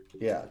always hurt.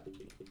 Yeah,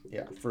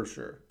 for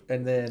sure.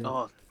 And then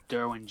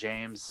Derwin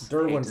James.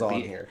 Derwin's on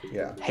here.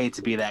 Yeah. Hate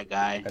to be that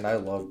guy. And I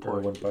love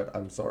Derwin, but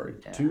I'm sorry.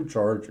 Yeah. 2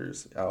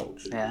 Chargers.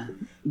 Ouch. Yeah.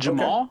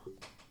 Jamal? Okay.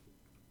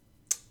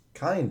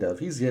 Kind of.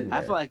 He's getting there.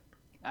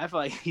 I feel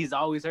like he's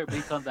always hurt, but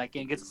he comes back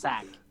in and gets a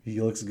sack.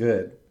 He looks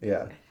good.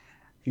 Yeah.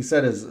 He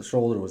said his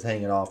shoulder was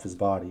hanging off his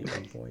body at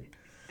one point.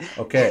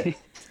 Okay.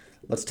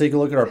 Let's take a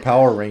look at our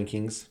power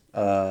rankings.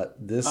 I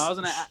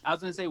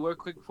was gonna say real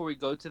quick before we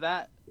go to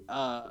that.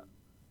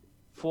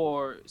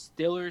 For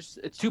Steelers,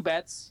 it's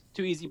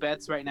 2 easy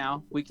bets right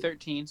now. Week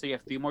 13, so you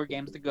have 3 more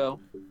games to go.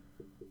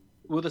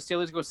 Will the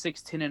Steelers go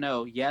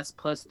 16-0? Yes,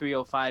 plus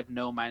 305.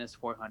 No, minus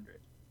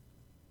 400.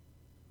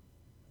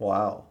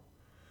 Wow.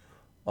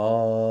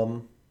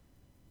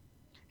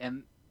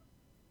 And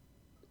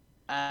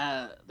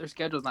their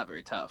schedule's not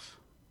very tough.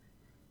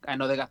 I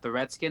know they got the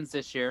Redskins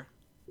this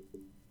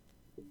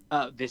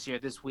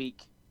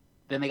week.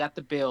 Then they got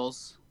the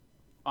Bills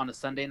on a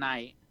Sunday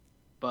night,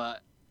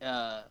 but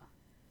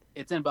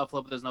it's in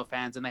Buffalo, but there's no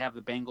fans, and they have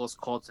the Bengals,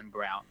 Colts, and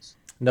Browns.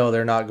 No,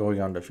 they're not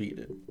going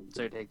undefeated.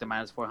 So you take the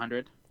minus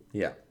 400.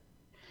 Yeah.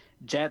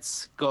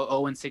 Jets go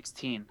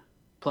 0-16,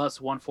 plus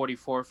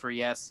 144 for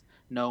yes,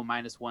 no,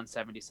 minus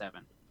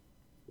 177.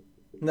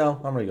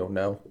 No, I'm gonna go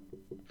no.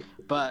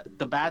 But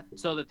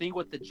so the thing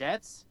with the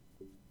Jets,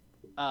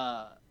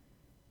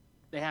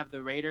 they have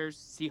the Raiders,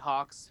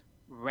 Seahawks,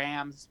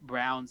 Rams,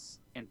 Browns,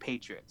 and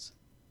Patriots.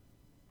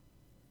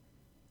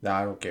 No,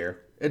 I don't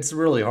care. It's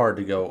really hard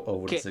to go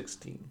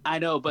 0-16. I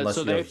know, but Unless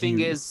so you their have thing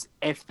huge- is,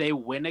 if they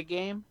win a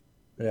game,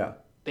 Yeah.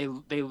 they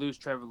lose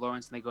Trevor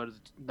Lawrence and they go to the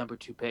number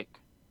 2 pick.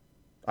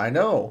 I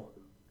know,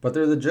 but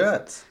they're the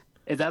Jets.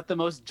 Is that the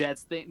most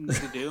Jets thing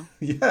to do?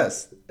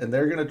 Yes, and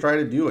they're gonna try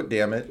to do it.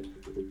 Damn it!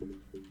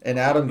 And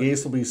Adam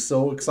Gase will be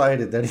so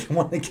excited that he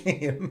won a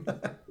game.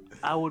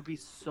 I would be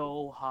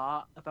so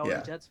hot if I was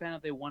a Jets fan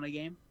if they won a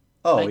game.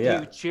 Oh Do yeah.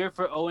 you cheer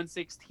for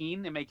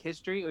 0-16 and make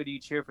history, or do you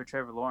cheer for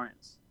Trevor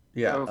Lawrence?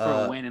 Yeah. Or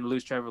for a win and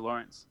lose Trevor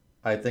Lawrence?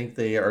 I think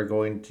they are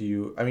going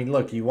to. I mean,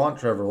 look, you want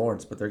Trevor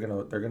Lawrence, but they're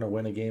gonna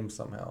win a game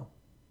somehow.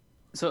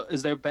 So,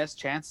 is their best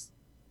chance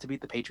to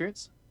beat the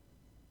Patriots?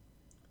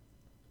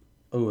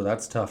 Oh,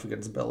 that's tough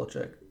against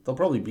Belichick. They'll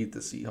probably beat the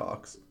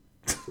Seahawks.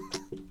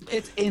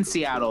 It's in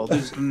Seattle.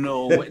 There's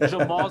no way.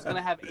 Jamal's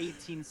gonna have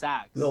 18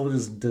 sacks. They'll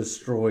just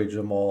destroy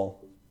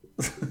Jamal.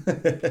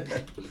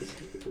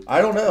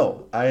 I don't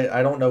know.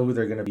 I don't know who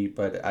they're gonna beat,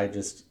 but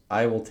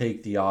I will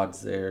take the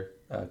odds there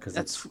because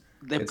they're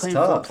it's playing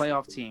tough. 4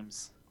 playoff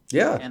teams.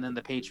 Yeah, And then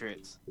the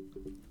Patriots.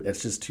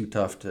 it's just too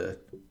tough to.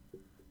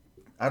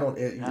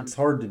 It's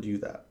hard to do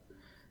that.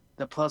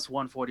 The plus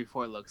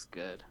 144 looks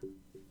good.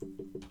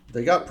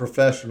 They got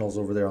professionals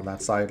over there on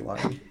that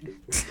sideline.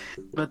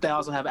 But they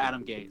also have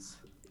Adam Gase.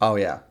 Oh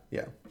yeah.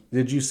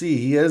 Did you see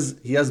he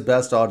has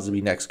best odds to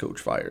be next coach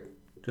fired?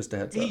 Just a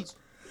heads up.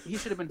 He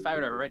should have been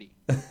fired already.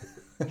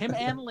 Him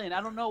and Lynn,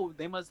 I don't know.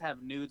 They must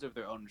have nudes of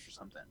their owners or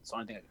something. It's the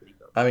only thing I can think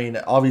of. I mean,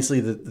 obviously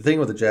the thing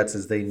with the Jets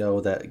is they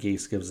know that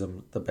Gase gives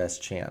them the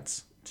best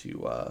chance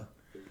to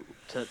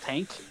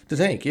tank. To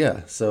tank,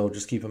 yeah. So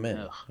just keep them in.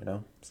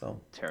 Ugh. So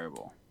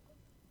Terrible.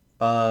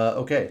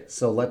 Okay,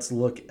 so let's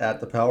look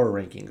at the power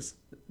rankings.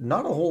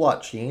 Not a whole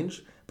lot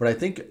changed, but I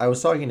think I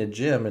was talking to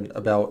Jim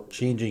about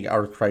changing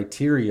our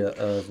criteria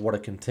of what a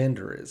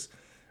contender is.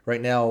 Right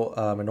now,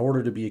 in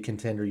order to be a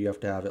contender, you have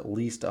to have at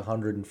least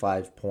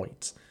 105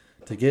 points.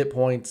 To get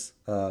points,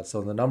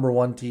 so the number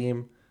 1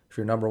 team, if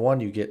you're number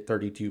 1, you get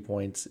 32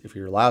 points. If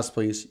you're last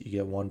place, you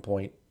get 1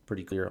 point.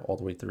 Pretty clear all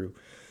the way through.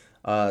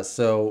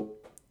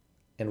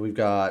 And we've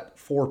got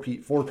four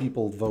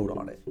people vote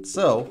on it.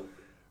 So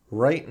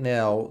right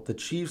now, the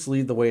Chiefs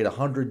lead the way at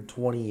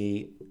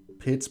 128.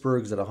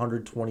 Pittsburgh's at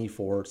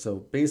 124. So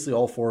basically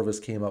all 4 of us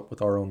came up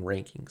with our own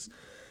rankings.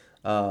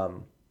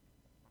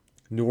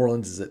 New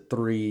Orleans is at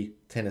 3,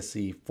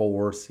 Tennessee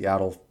 4,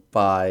 Seattle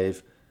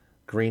 5,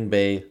 Green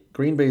Bay.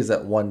 Green Bay is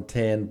at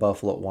 110,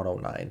 Buffalo at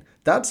 109.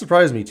 That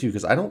surprised me too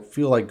because I don't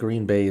feel like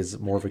Green Bay is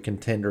more of a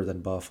contender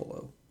than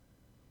Buffalo.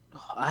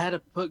 I had to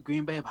put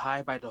Green Bay up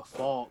high by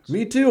default.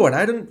 Me too, and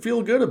I didn't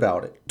feel good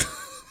about it.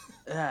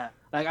 Yeah,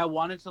 like I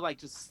wanted to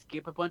just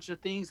skip a bunch of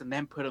things and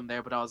then put them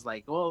there, but I was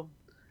like,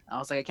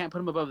 I can't put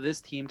them above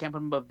this team, can't put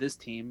them above this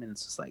team, and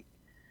it's just like,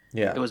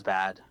 Yeah. It was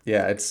bad.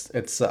 Yeah,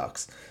 it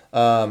sucks.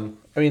 I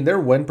mean, their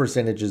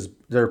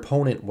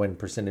opponent win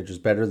percentage is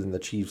better than the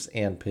Chiefs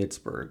and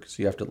Pittsburgh,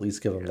 so you have to at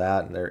least give them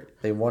that. And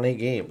they won 8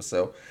 games,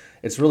 so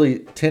it's really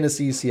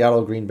Tennessee,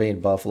 Seattle, Green Bay,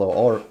 and Buffalo.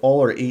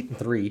 All are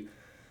 8-3.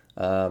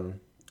 Um,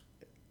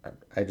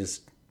 I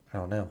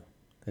don't know.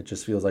 It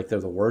just feels like they're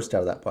the worst out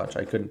of that bunch.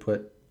 I couldn't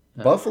put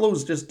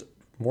Buffalo's just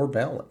more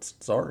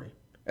balanced. Sorry,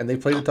 and they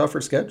played a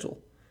tougher schedule.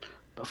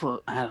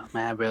 Buffalo, man,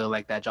 I really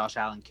like that Josh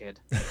Allen kid.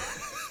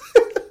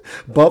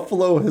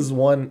 Buffalo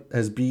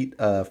has beat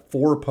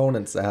 4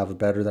 opponents that have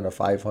better than a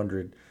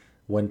 500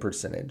 win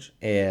percentage,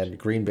 and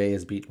Green Bay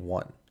has beaten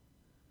 1.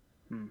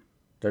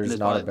 There's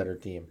not a better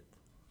team.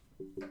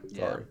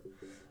 Sorry.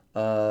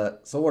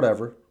 So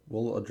whatever.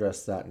 We'll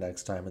address that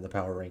next time in the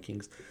power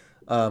rankings.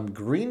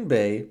 Green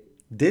Bay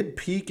did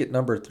peak at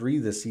number 3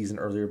 this season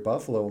earlier.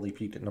 Buffalo only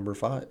peaked at number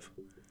 5.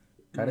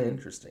 Kind of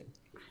interesting.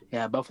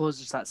 Yeah, Buffalo's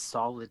just that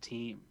solid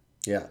team.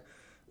 Yeah.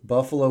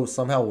 Buffalo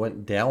somehow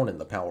went down in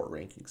the power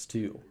rankings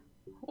too.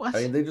 What?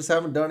 I mean, they just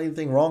haven't done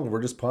anything wrong.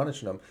 We're just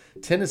punishing them.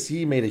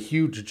 Tennessee made a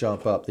huge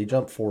jump up. They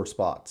jumped 4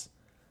 spots.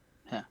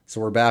 Yeah.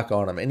 So we're back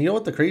on them. And you know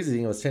what the crazy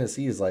thing with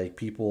Tennessee is,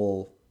 like,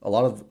 a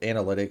lot of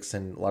analytics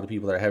and a lot of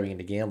people that are heavy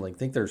into gambling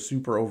think they're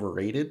super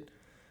overrated.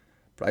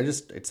 But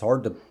it's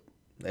hard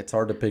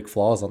to pick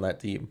flaws on that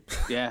team.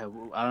 Yeah,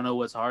 I don't know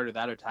what's harder,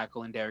 that or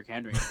tackling Derrick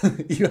Henry.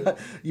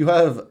 You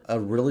have a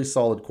really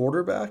solid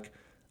quarterback,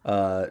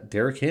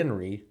 Derrick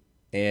Henry,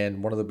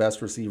 and one of the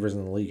best receivers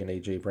in the league in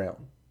A.J.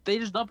 Brown. They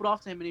just dump it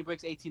off to him and he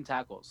breaks 18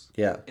 tackles.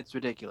 Yeah. It's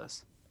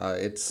ridiculous.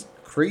 It's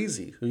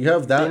crazy. You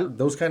have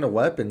those kind of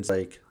weapons,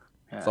 like,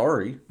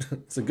 sorry.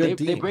 It's a good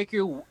team. They break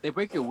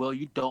your will.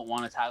 You don't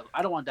want to tackle.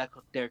 I don't want to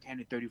tackle Derrick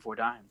Henry 34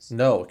 times.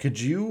 No. Could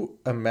you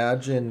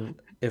imagine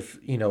if,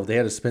 they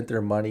had to spend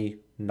their money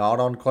not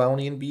on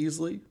Clowney and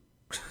Beasley?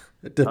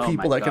 The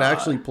people that can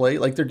actually play.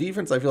 Like, their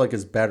defense, I feel like,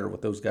 is better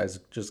with those guys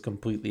just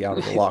completely out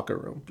of the locker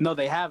room. No,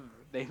 they have.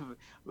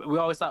 We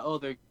always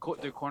thought, their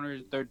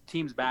corners, their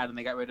team's bad, and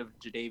they got rid of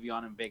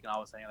Jadeveon and Vic, and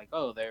all of a sudden, like,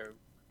 they're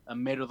a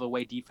middle of the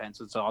way defense.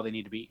 That's all they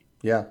need to be.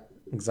 Yeah,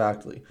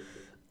 exactly.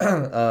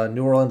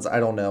 New Orleans, I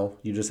don't know.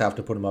 You just have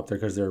to put them up there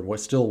because they're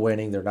still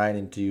winning. They're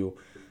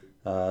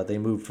 9-2. They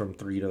moved from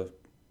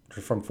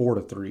 4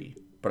 to 3.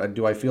 But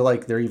do I feel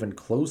like they're even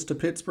close to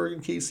Pittsburgh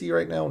and KC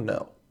right now?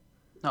 No.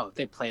 No, if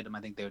they played them,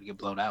 I think they would get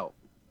blown out.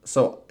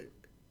 So,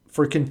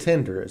 for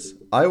contenders,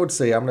 I would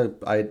say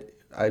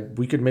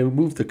we could maybe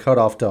move the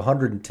cutoff to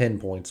 110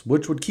 points,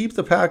 which would keep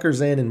the Packers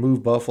in and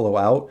move Buffalo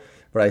out.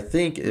 But I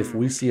think if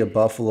we see a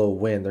Buffalo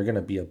win, they're going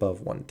to be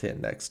above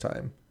 110 next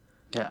time.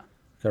 Yeah.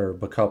 Or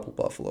a couple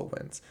Buffalo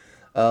wins.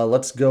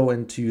 Let's go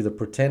into the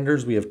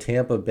pretenders. We have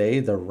Tampa Bay,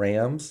 the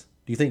Rams.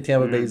 Do you think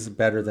Tampa Bay is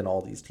better than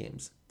all these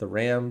teams? The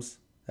Rams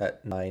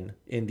at 9,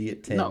 Indy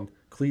at 10,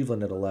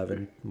 Cleveland at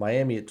 11,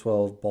 Miami at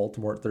 12,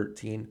 Baltimore at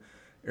 13,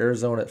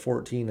 Arizona at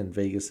 14, and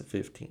Vegas at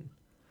 15.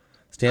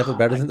 Is Tampa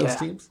better than those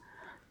teams?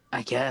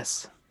 I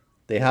guess.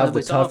 They have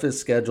the toughest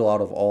schedule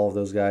out of all of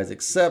those guys,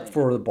 except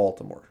for the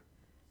Baltimore.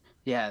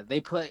 Yeah, they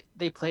played.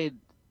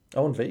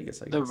 In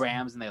Vegas, I guess. The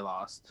Rams, and they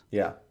lost.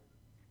 Yeah.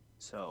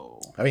 So.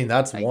 I mean,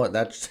 that's one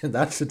that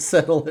should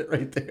settle it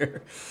right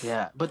there.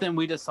 Yeah, but then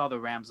we just saw the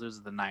Rams lose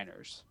to the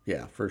Niners.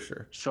 Yeah, for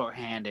sure.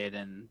 Short-handed,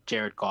 and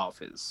Jared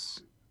Goff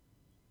is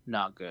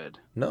not good.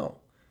 No.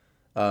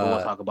 But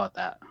we'll talk about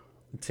that.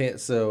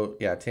 Tampa's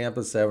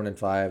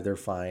 7-5. They're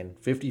fine.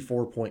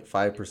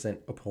 54.5%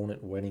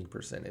 opponent winning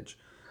percentage.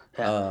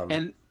 Yeah.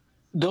 And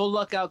they'll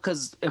luck out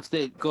because if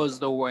it goes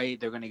their way,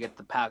 they're gonna get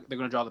They're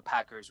gonna draw the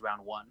Packers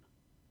round 1,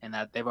 and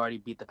that they've already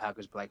beat the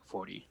Packers by like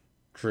 40.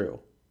 True,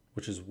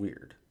 which is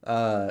weird.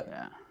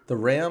 Yeah. The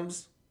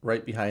Rams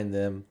right behind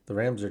them. The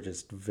Rams are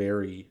just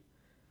very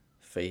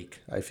fake.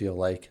 I feel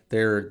like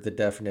they're the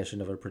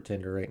definition of a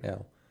pretender right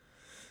now.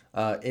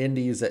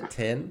 Indy's at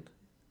 10.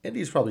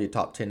 Indy's probably a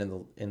top 10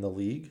 in the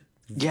league.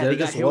 Yeah, they're they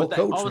got just hit well with that.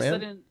 coached, All of a man.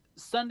 sudden,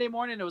 Sunday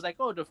morning, it was like,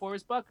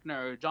 DeForest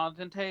Buckner,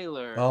 Jonathan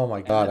Taylor. Oh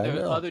my God, I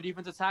know. Other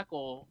defensive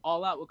tackle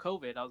all out with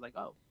COVID. I was like,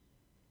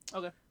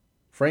 okay.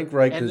 Frank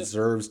Reich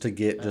deserves to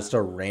get just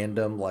a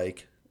random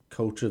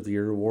Coach of the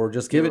Year award.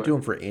 Just give it to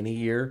him for any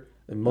year,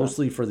 and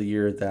mostly for the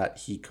year that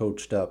he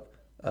coached up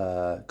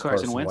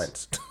Carson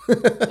Wentz.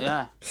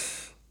 Yeah.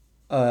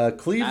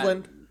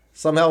 Cleveland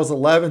somehow is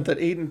 11th at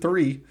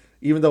 8-3,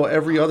 even though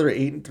every other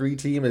 8-3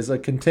 team is a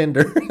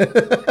contender.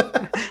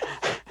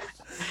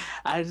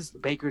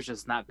 Baker's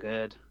just not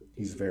good.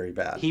 He's very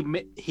bad.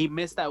 He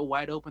missed that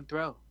wide open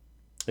throw.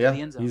 Yeah,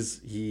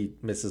 he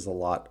misses a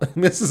lot.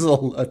 Misses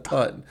a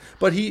ton.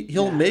 But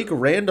he'll make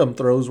random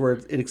throws where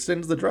it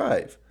extends the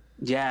drive.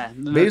 Yeah.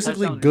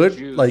 Basically good,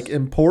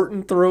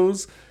 important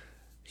throws.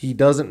 He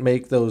doesn't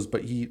make those,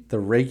 but the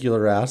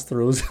regular ass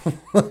throws,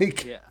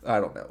 I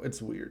don't know.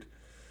 It's weird.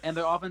 And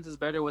their offense is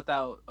better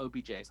without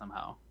OBJ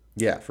somehow.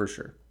 Yeah, for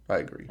sure. I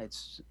agree.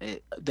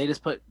 They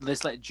just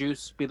let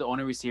Juice be the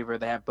only receiver.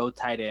 They have both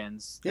tight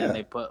ends. Yeah. And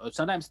they put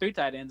sometimes 3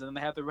 tight ends, and then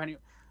they have the running.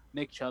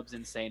 Nick Chubb's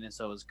insane, and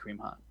so is Kareem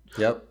Hunt.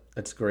 Yep,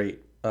 that's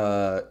great.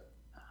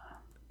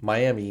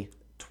 Miami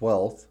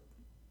 12th,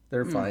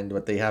 They're fine,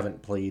 but they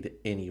haven't played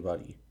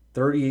anybody.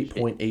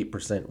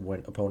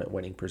 38.8% opponent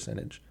winning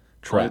percentage.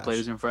 Only Trash.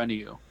 players in front of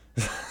you.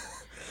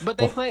 But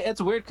they play.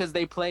 It's weird because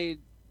they played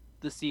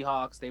the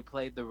Seahawks, they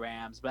played the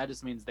Rams, but that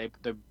just means the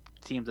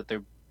teams that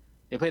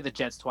they played the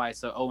Jets twice.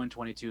 So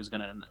 0-22 is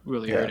gonna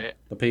really hurt it.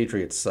 The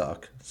Patriots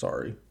suck.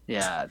 Sorry.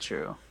 Yeah,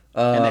 true.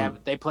 And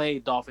they play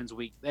Dolphins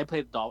week. They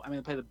play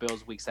the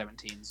Bills week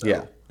 17. So.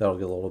 Yeah, that'll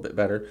get a little bit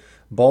better.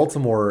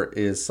 Baltimore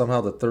is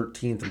somehow the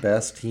 13th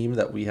best team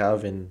that we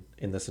have in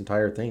this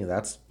entire thing.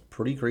 That's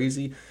pretty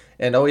crazy.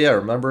 And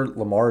remember,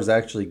 Lamar is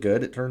actually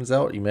good. It turns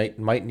out you might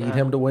need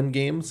him to win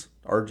games.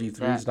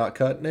 RG3's not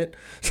cutting it.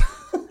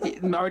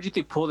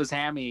 RG3 pulled his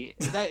hammy.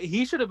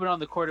 He should have been on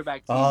the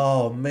quarterback team.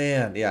 Oh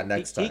man, yeah,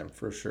 next time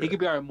for sure. He could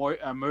be our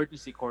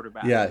emergency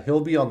quarterback. Yeah, he'll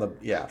be on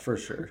the for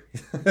sure.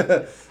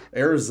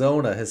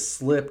 Arizona has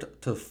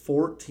slipped to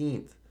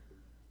 14th.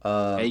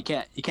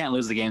 You can't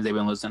lose the games they've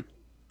been losing.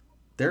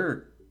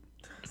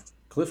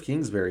 Cliff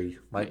Kingsbury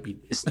might be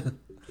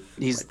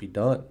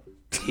done.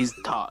 He's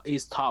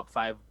top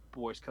 5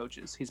 worst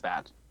coaches. He's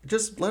bad.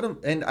 Just let him,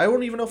 and I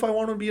don't even know if I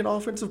want him to be an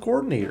offensive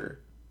coordinator.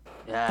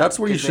 Yeah, that's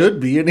where he should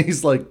be, and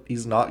he's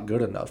not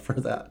good enough for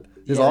that.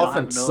 His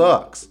offense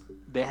sucks.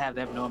 They have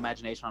no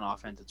imagination on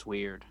offense. It's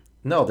weird.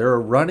 No, they're a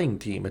running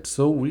team. It's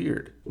so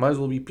weird. Might as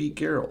well be Pete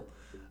Carroll.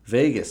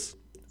 Vegas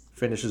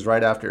finishes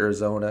right after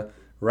Arizona,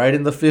 right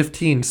in the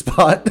 15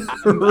 spot.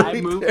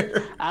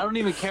 I don't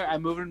even care. I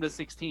moved him to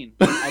 16.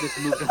 I just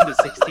moved him to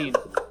 16.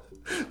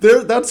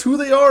 That's who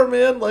they are,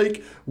 man.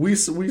 Like we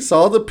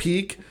saw the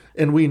peak,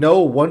 and we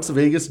know once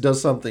Vegas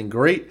does something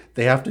great,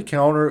 they have to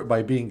counter it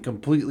by being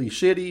completely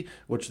shitty,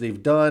 which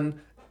they've done.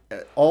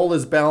 All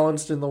is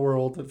balanced in the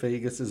world.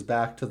 Vegas is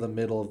back to the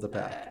middle of the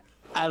pack.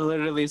 I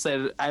literally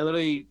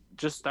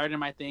just started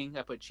my thing.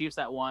 I put Chiefs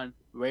at 1,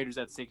 Raiders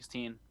at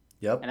 16.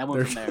 Yep. And I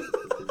went from there.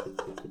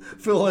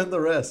 Fill in the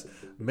rest.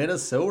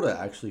 Minnesota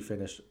actually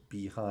finished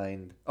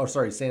behind. Oh,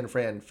 sorry. San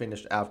Fran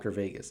finished after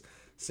Vegas.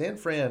 San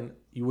Fran,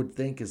 you would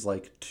think, is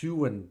like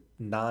 2-9,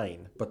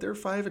 but they're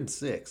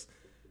 5-6,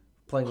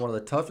 playing one of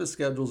the toughest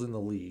schedules in the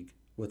league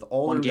with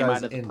all one their game guys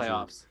out of injured. the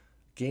playoffs.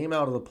 Game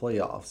out of the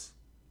playoffs,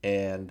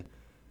 and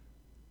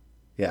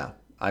yeah,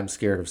 I'm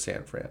scared of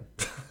San Fran.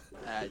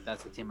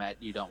 That's the team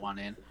that you don't want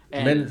in.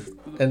 And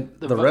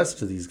the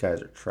rest of these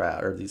guys are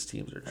trash, or these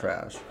teams are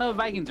trash. No,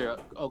 Vikings are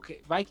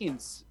okay.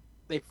 Vikings,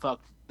 they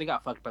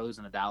got fucked by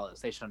losing to Dallas.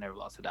 They should have never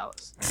lost to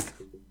Dallas.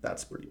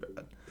 That's pretty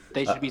bad.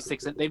 They should be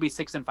 6. They'd be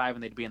 6-5,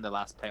 and they'd be in the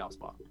last playoff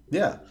spot.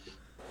 Yeah.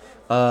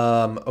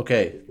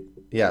 Okay.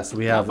 Yeah. So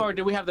we have. How far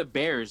do we have the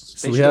Bears?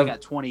 So they should have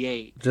got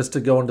 28. Just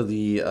to go into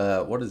the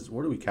what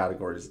are we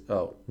categories?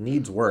 Oh,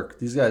 needs work.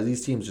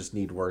 These teams just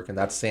need work, and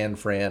that's San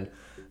Fran,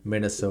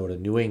 Minnesota,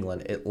 New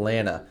England,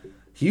 Atlanta,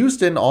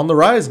 Houston on the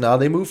rise now.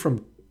 They moved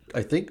from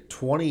I think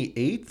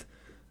 28th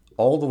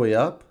all the way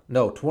up.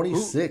 No,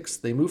 26th.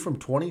 They moved from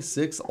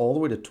 26th all the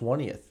way to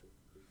 20th.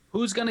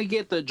 Who's gonna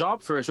get the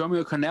job first,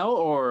 Romeo Crennel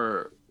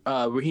or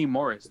Raheem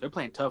Morris? They're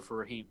playing tough for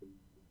Raheem.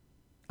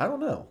 I don't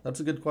know. That's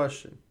a good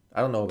question.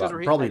 I don't know about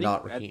probably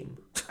not Raheem.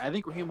 I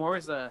think Raheem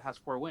Morris has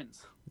 4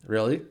 wins.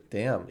 Really?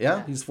 Damn.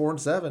 Yeah, he's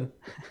 4-7.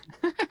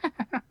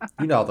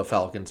 You know how the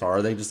Falcons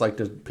are. They just like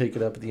to pick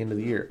it up at the end of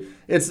the year.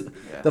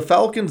 The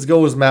Falcons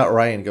go as Matt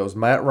Ryan goes.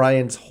 Matt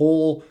Ryan's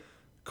whole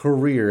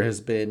career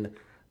has been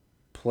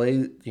play,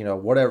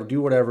 whatever,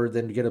 do whatever,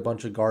 then get a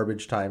bunch of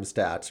garbage time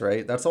stats,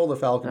 right? That's all the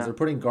Falcons. They're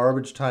putting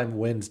garbage time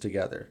wins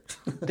together.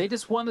 They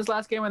just won this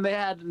last game and they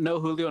had no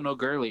Julio, no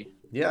Gurley.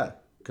 Yeah,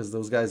 because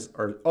those guys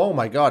are. Oh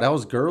my God, how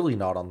is Gurley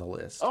not on the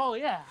list? Oh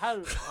yeah,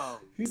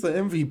 He's the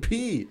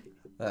MVP.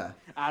 I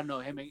don't know.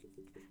 Him and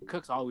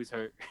Cook's always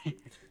hurt.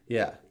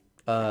 Yeah.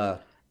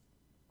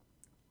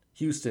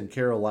 Houston,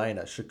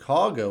 Carolina,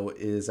 Chicago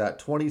is at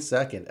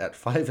 22nd at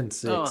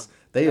 5-6.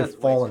 They have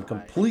fallen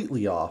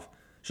completely off.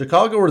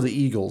 Chicago or the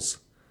Eagles?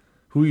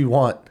 Who you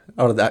want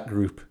out of that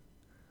group?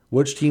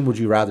 Which team would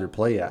you rather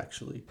play,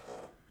 actually?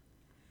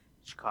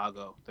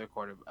 Chicago, their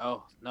quarterback.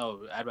 Oh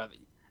no, I'd rather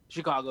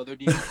Chicago. Their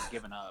defense is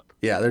giving up.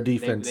 Yeah, their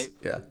defense.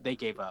 They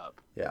gave up.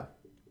 Yeah,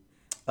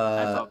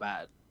 I felt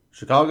bad.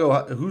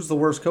 Chicago. Who's the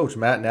worst coach,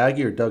 Matt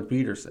Nagy or Doug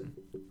Peterson?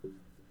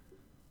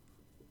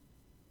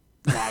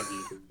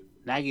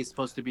 Nagy's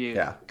supposed to be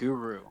a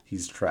guru.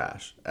 He's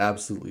trash.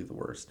 Absolutely the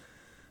worst.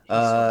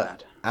 So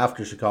bad.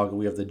 After Chicago,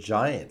 we have the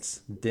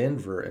Giants,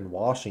 Denver, and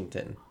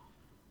Washington.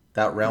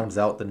 That rounds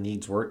out the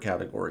needs work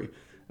category.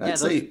 I'd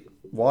say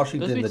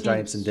Washington, the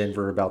Giants, and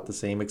Denver are about the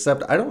same,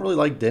 except I don't really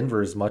like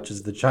Denver as much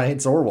as the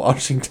Giants or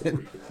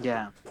Washington.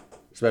 Yeah.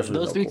 Especially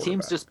those 3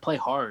 teams just play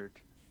hard.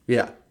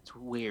 Yeah. It's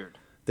weird.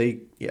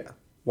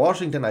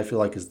 Washington, I feel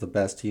like, is the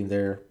best team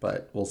there,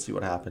 but we'll see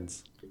what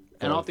happens.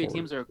 And all 3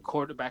 teams are a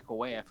quarterback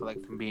away, I feel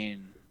like, from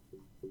being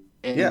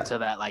into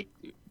that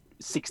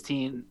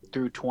 16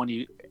 through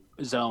 20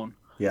 zone.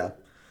 Yeah.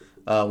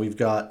 We've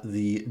got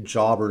the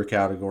jobber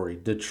category.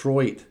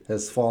 Detroit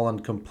has fallen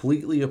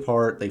completely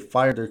apart. They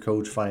fired their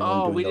coach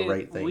finally, doing the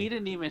right thing. We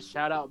didn't even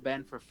shout out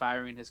Ben for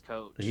firing his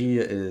coach.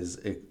 He's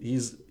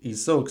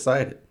so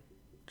excited.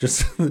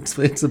 Just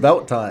it's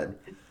about time.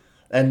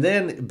 And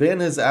then Ben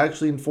has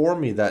actually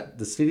informed me that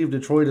the city of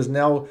Detroit has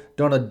now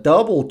done a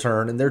double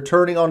turn and they're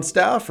turning on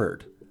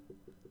Stafford.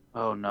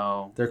 Oh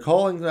no! They're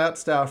calling Matt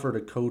Stafford a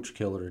coach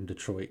killer in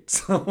Detroit.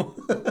 So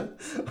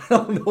I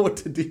don't know what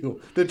to do.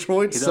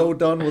 Detroit's so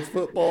done with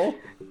football.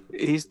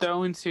 He's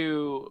throwing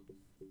to,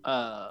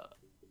 I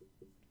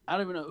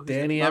don't even know who's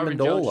Danny Marvin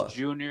Amendola Jones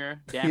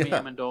Jr., Danny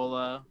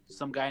Amendola,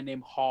 some guy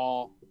named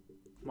Hall,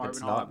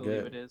 Marvin Hall, I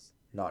believe it is.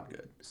 Not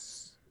good.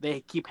 They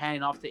keep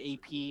handing off to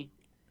AP.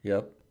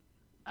 Yep.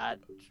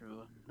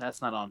 True.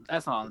 That's not on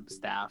the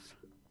staff.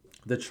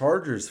 The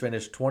Chargers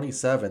finished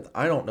 27th.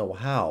 I don't know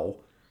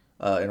how.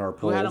 In our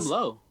polls. Who had them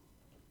low?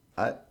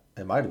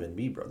 It might have been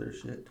me, brother.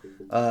 Shit.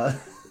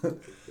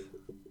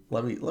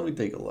 Let me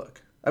take a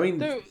look. I mean,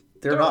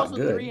 they're not also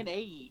good.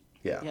 3-8.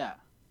 Yeah.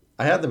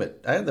 I had them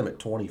at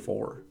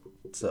 24.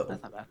 So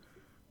that's not bad.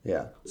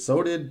 Yeah.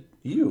 So did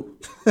you.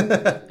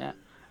 Yeah.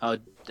 Oh,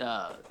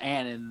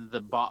 and the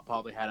bot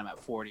probably had him at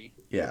 40.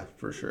 Yeah,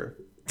 for sure.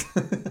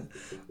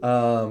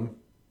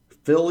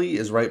 Philly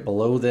is right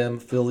below them.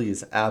 Philly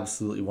is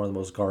absolutely one of the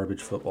most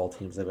garbage football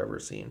teams I've ever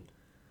seen.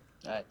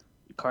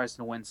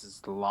 Carson Wentz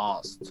is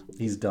lost.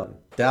 He's done.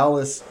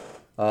 Dallas,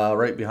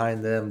 right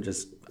behind them.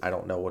 Just I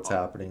don't know what's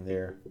happening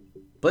there.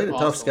 Played a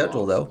tough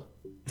schedule though.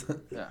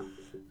 Yeah.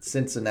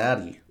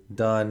 Cincinnati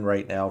done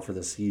right now for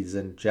the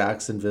season.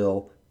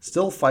 Jacksonville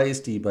still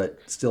feisty but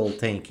still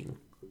tanking.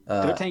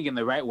 They're tanking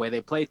the right way.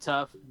 They play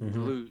tough,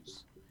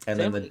 lose. And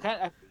then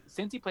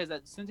Cincy plays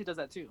that. Cincy does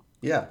that too.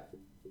 Yeah,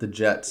 the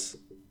Jets.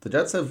 The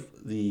Jets have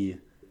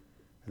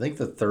I think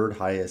the third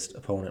highest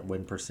opponent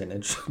win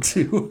percentage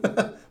too.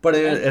 But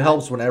it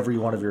helps when every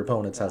one of your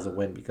opponents has a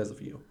win because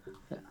of you.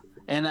 Yeah.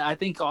 And I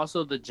think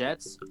also the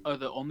Jets are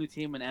the only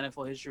team in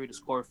NFL history to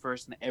score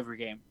first in every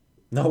game.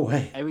 No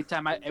way. Every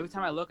time I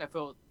look, I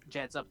feel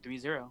Jets up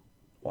 3-0.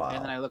 Wow.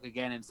 And then I look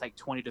again, and it's like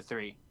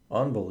 20-3.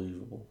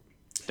 Unbelievable.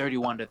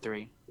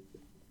 31-3.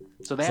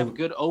 So they have a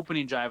good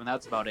opening drive, and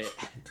that's about it.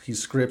 He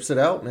scripts it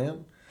out,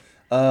 man.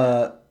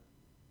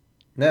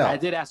 Now I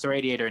did ask the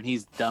Radiator, and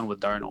he's done with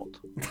Darnold.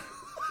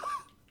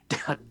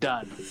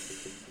 Done.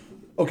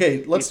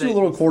 Okay, let's do a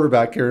little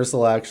quarterback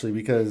carousel actually,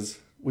 because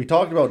we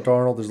talked about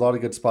Darnold. There's a lot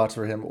of good spots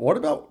for him. What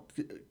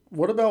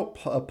about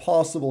a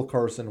possible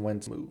Carson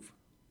Wentz move?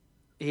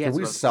 Can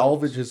we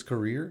salvage his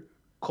career?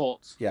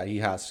 Colts. Yeah, he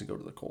has to go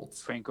to the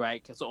Colts. Frank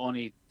Reich. That's the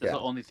only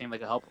thing that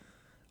can help him.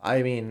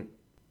 I mean,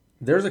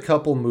 there's a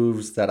couple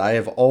moves that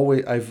I've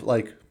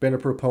like been a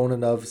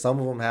proponent of. Some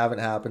of them haven't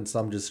happened.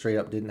 Some just straight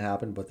up didn't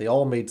happen, but they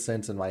all made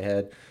sense in my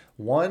head.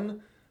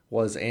 One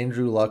was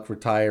Andrew Luck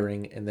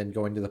retiring and then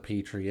going to the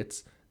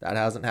Patriots. That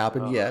hasn't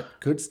happened yet.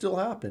 Could still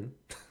happen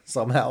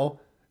somehow.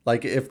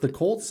 Like if the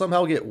Colts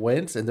somehow get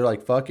Wentz and they're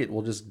like, fuck it,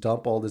 we'll just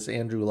dump all this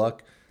Andrew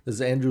Luck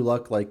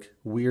like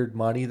weird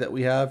money that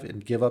we have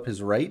and give up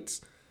his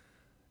rights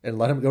and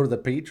let him go to the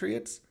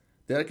Patriots.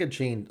 That could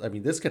change. I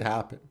mean, this could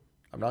happen.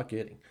 I'm not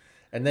kidding.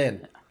 And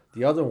then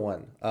the other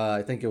one,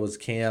 I think it was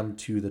Cam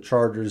to the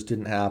Chargers.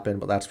 Didn't happen,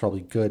 but that's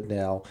probably good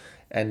now.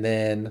 And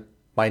then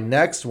my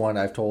next one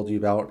I've told you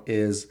about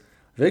is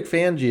Vic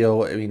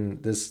Fangio. I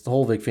mean, this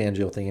whole Vic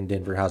Fangio thing in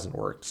Denver hasn't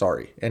worked.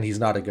 Sorry. And he's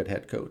not a good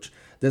head coach.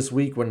 This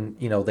week when,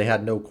 they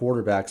had no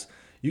quarterbacks,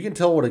 you can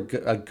tell what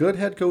a good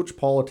head coach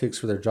politics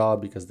for their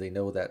job because they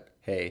know that,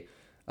 hey,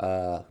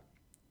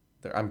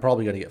 I'm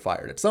probably going to get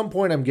fired. At some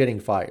point, I'm getting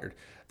fired.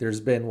 There's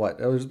been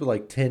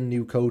like 10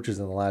 new coaches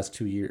in the last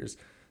 2 years.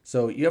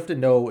 So you have to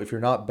know if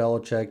you're not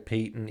Belichick,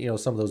 Peyton,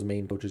 some of those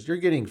main coaches, you're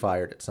getting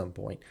fired at some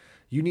point.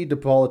 You need to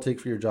politic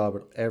for your job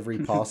at every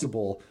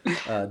possible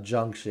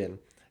junction.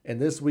 And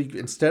this week,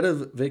 instead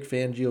of Vic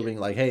Fangio being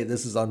like, hey,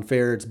 this is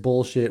unfair, it's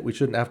bullshit, we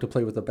shouldn't have to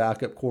play with a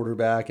backup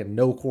quarterback and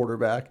no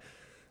quarterback,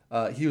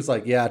 he was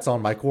like, yeah, it's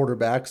on my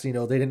quarterbacks. They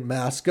didn't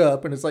mask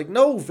up. And it's like,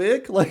 no,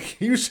 Vic, like,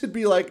 you should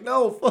be like,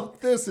 no, fuck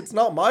this. It's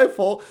not my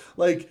fault.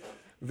 Like,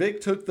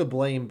 Vic took the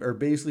blame or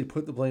basically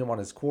put the blame on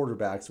his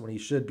quarterbacks when he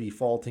should be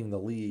faulting the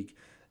league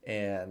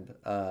and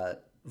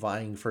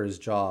vying for his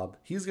job.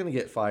 He's going to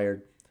get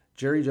fired.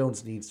 Jerry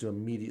Jones needs to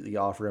immediately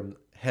offer him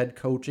head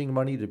coaching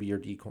money to be your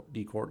D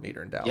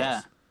coordinator in Dallas.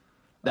 Yeah,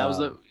 that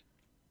was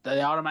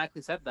they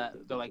automatically said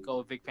that. They're like,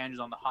 oh, Vic Fangio's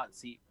on the hot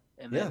seat,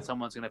 and then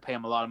someone's going to pay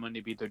him a lot of money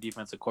to be their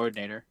defensive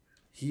coordinator.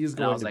 He's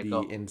going to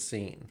be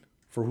insane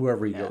for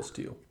whoever he goes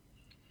to.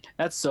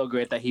 That's so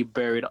great that he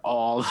buried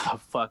all the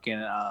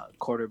fucking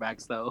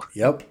quarterbacks, though.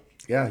 Yep.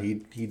 Yeah,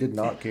 he did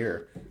not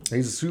care.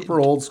 He's super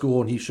old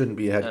school, and he shouldn't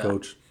be a head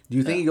coach. Do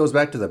you think he goes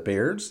back to the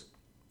Bears?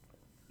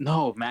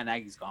 No, Matt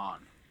Nagy's gone.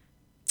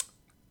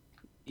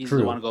 He's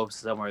the one to go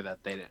somewhere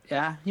that they did.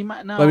 Yeah, he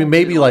might not. I mean,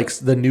 maybe like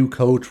the new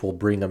coach will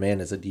bring him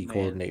in as a D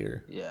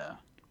coordinator. Yeah.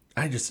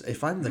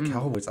 If I'm the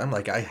Cowboys, I'm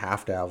like, I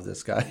have to have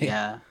this guy.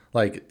 Yeah.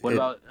 Like, what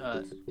about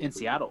in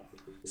Seattle?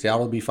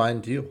 Seattle would be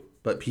fine too.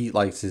 But Pete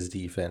likes his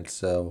defense,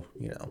 so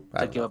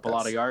I give up a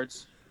lot of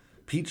yards.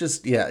 Pete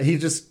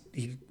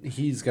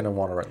he's gonna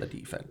want to run the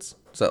defense.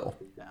 So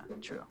yeah,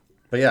 true.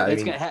 But yeah,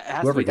 it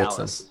has whoever to be gets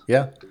Dallas. him,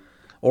 yeah,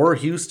 or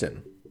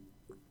Houston.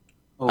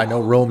 I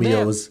know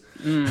Romeo's.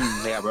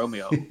 They got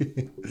Romeo.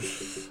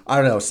 I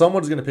don't know.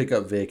 Someone's going to pick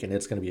up Vic, and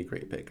it's going to be a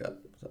great pickup.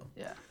 So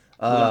Yeah.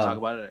 We're going to talk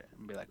about it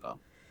and be like, oh.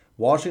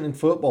 Washington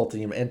football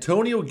team.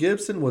 Antonio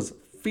Gibson was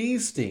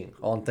feasting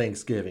on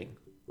Thanksgiving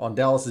on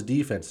Dallas's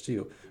defense,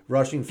 too.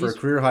 Rushing for a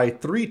career-high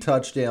 3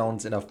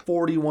 touchdowns and a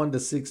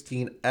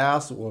 41-16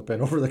 ass whooping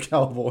over the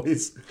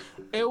Cowboys.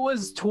 It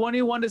was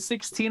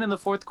 21-16 in the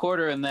fourth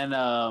quarter, and then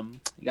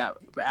it got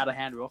out of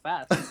hand real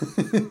fast.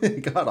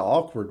 It got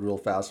awkward real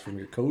fast from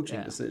your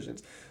coaching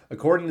decisions.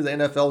 According to the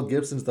NFL,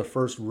 Gibson's the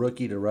first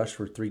rookie to rush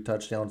for 3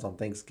 touchdowns on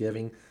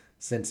Thanksgiving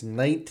since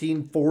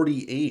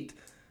 1948.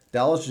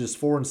 Dallas is just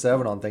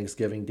 4-7 on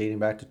Thanksgiving, dating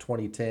back to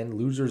 2010.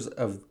 Losers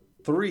of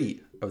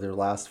 3 of their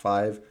last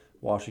 5.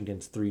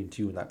 Washington's 3-2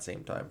 in that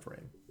same time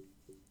frame.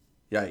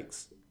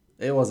 Yikes.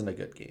 It wasn't a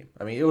good game.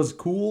 I mean, it was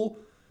cool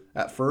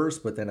at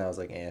first, but then I was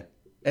like, eh.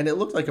 And it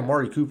looked like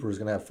Amari Cooper was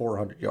going to have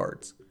 400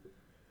 yards.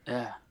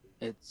 Yeah.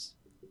 You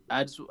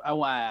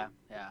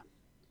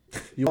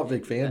want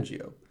Vic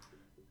Fangio.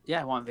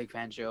 Yeah, I want Vic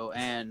Fangio,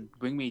 and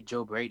bring me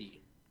Joe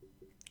Brady.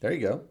 There you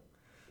go.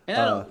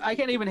 And I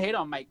can't even hate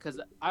on Mike, because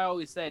I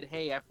always said,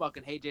 hey, I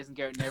fucking hate Jason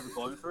Garrett never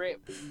going for it.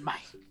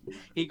 Mike,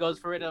 he goes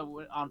for it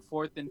on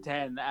 4th and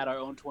 10 at our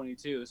own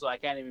 22, so I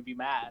can't even be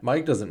mad.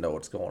 Mike doesn't know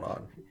what's going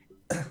on.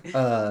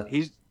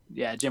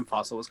 Jim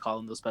Fossil was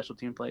calling those special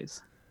team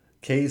plays.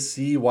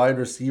 KC wide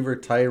receiver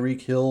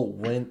Tyreek Hill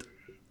went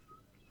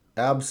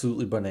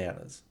absolutely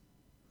bananas.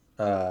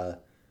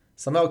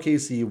 Somehow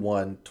KC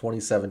won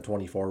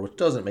 27-24, which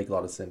doesn't make a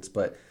lot of sense,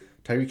 but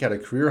Tyreek had a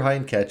career high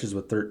in catches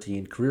with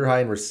 13, career high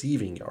in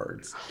receiving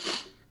yards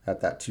at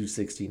that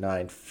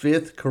 269,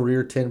 5th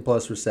career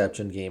 10-plus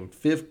reception game,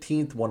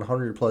 15th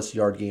 100-plus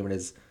yard game in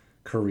his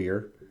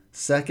career,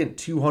 2nd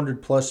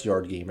 200-plus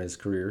yard game in his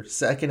career,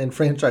 2nd in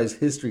franchise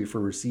history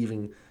for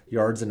receiving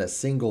yards in a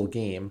single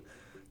game,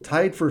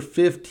 tied for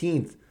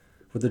 15th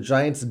with the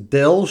Giants'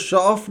 Del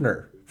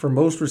Schaffner for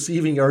most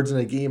receiving yards in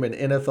a game in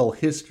NFL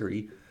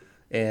history.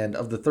 And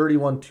of the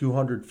 31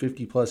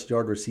 250-plus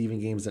yard receiving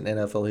games in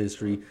NFL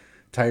history,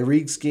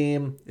 Tyreek's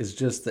game is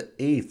just the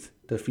 8th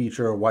to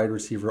feature a wide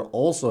receiver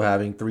also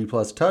having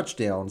 3-plus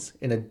touchdowns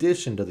in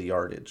addition to the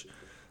yardage.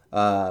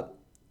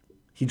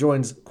 He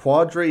joins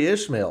Quadre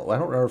Ishmael. I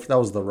don't remember if that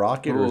was the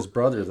Rocket or his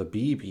brother, the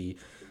BB.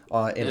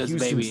 And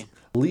Houston's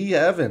Lee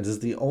Evans is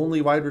the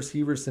only wide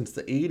receiver since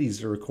the 80s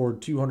to record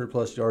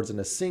 200-plus yards in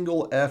a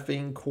single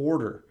effing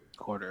quarter.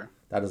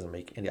 That doesn't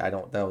make any...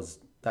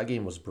 That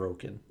game was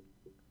broken.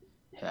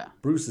 Yeah.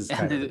 Bruce is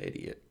kind of an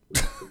idiot.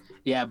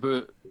 Yeah,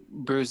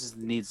 Bruce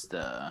needs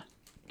to...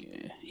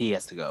 He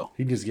has to go.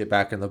 He needs to get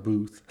back in the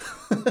booth.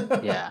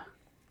 Yeah.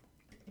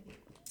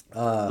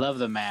 Love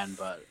the man,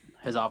 but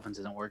his offense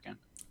isn't working.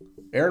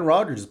 Aaron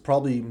Rodgers is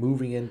probably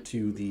moving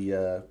into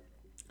the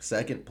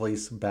second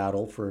place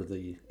battle for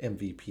the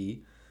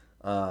MVP.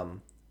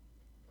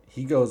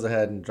 He goes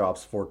ahead and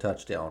drops 4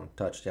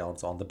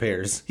 touchdowns on the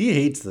Bears. He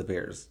hates the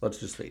Bears. Let's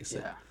just face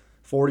it.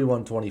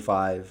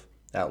 41-25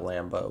 at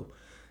Lambeau.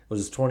 It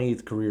was his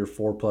 20th career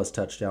 4-plus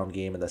touchdown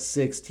game and the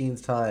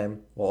 16th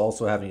time while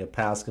also having a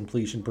pass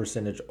completion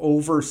percentage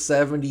over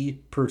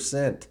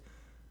 70%.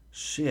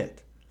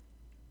 Shit.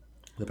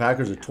 The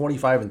Packers are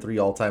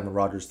 25-3 all-time when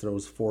Rodgers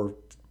throws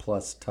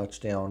 4-plus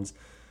touchdowns.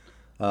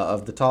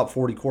 Of the top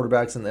 40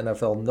 quarterbacks in the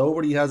NFL,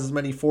 nobody has as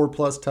many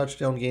 4-plus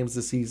touchdown games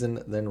this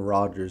season than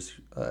Rodgers,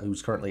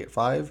 who's currently at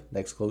 5.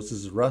 Next closest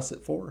is Russ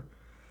at 4.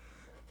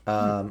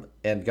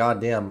 And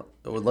goddamn,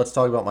 let's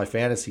talk about my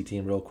fantasy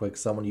team real quick.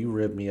 Someone you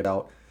ribbed me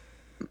about.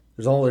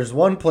 There's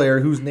one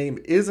player whose name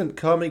isn't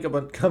coming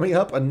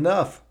up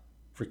enough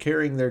for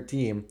carrying their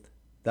team.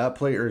 That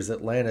player is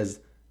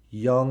Atlanta's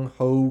Young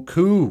Ho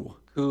Koo.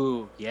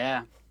 Koo,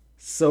 yeah.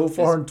 So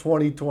far in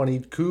 2020,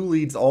 Koo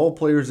leads all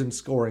players in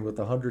scoring with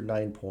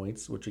 109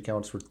 points, which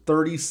accounts for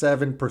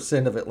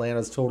 37% of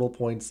Atlanta's total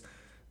points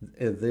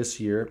this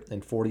year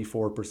and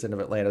 44% of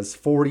Atlanta's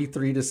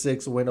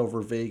 43-6 win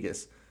over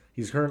Vegas.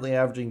 He's currently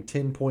averaging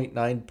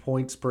 10.9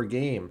 points per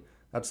game.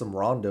 That's some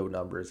Rondo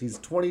numbers. He's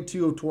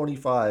 22 of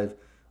 25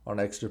 on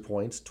extra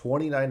points,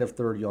 29 of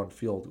 30 on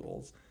field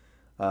goals.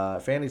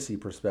 Fantasy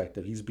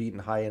perspective, he's beaten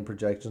high-end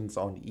projections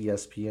on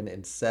ESPN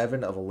in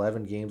 7 of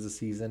 11 games this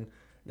season.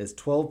 His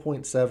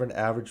 12.7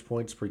 average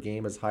points per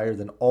game is higher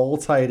than all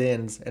tight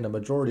ends and a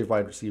majority of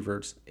wide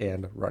receivers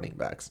and running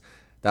backs.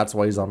 That's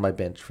why he's on my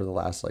bench for the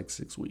last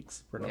 6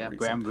 weeks. For no reason.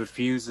 Graham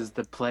refuses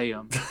to play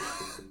him.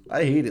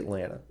 I hate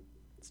Atlanta.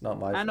 It's not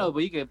my fault. I know,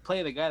 but you could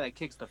play the guy that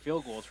kicks the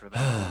field goals for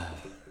them.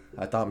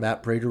 I thought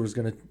Matt Prater was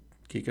going to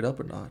kick it up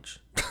a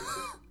notch.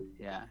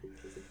 Yeah,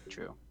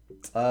 true.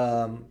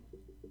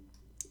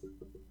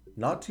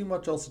 Not too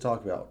much else to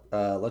talk about.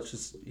 Let's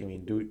just,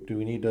 do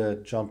we need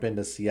to jump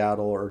into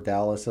Seattle or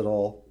Dallas at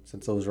all,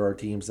 since those are our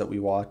teams that we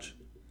watch?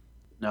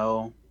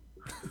 No.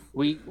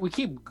 We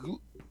keep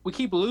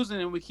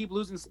losing, and we keep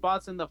losing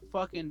spots in the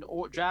fucking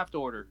draft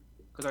order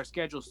because our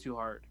schedule's too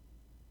hard.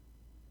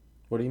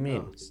 What do you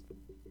mean?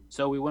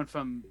 So we went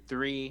from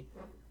 3,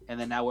 and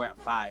then now we're at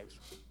 5.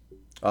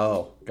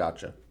 Oh,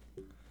 gotcha.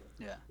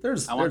 Yeah,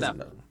 There's I want there's that.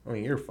 none. I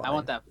mean, you're fine.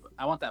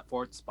 I want that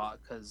fourth spot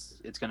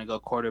because it's gonna go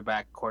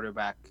quarterback.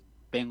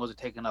 Bengals are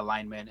taking a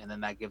lineman, and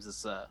then that gives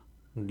us a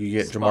You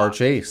get Jamar spot.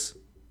 Chase.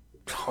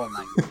 Oh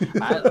my!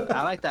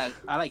 I like that.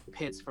 I like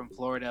Pitts from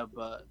Florida,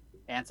 but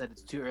Ann said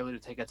it's too early to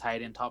take a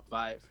tight end top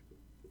 5.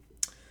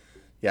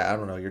 Yeah, I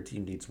don't know. Your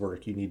team needs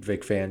work. You need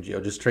Vic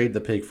Fangio. Just trade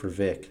the pick for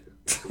Vic.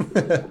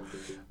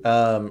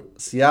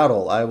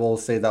 Seattle, I will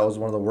say that was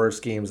one of the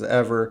worst games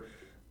ever.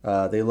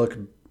 They look.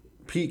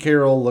 Pete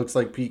Carroll looks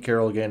like Pete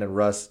Carroll again, and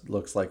Russ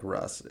looks like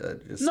Russ.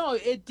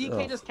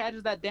 DK just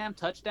catches that damn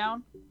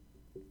touchdown.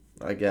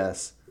 I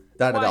guess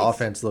that Twice. the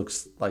offense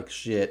looks like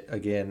shit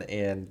again,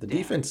 and the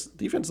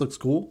defense looks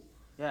cool.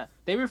 Yeah,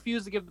 they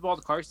refuse to give the ball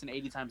to Carson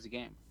 80 times a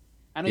game.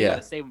 I know Yeah. you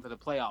got to save him for the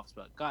playoffs,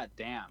 but god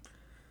damn,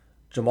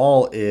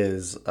 Jamal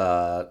is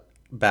the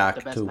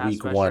back best to pass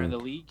week rusher one. in the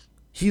league.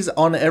 He's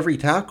on every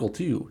tackle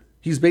too.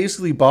 He's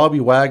basically Bobby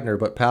Wagner,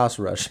 but pass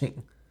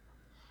rushing.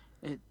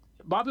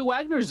 Bobby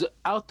Wagner's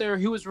out there.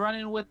 He was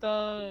running with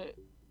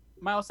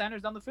Miles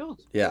Sanders down the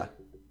field. Yeah,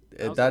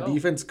 How's that it go?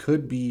 defense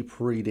could be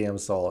pretty damn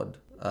solid.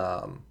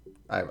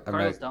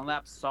 Carlos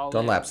Dunlap's solid.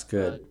 Dunlap's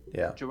good.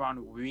 Yeah.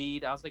 Jerron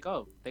Reed. I was like,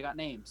 oh, they got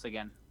names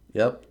again.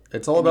 Yep.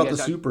 It's all And you about the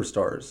guys got-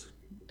 superstars.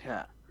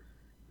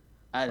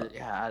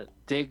 Yeah.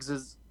 Diggs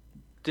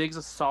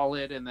is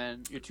solid, and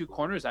then your 2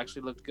 corners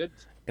actually looked good.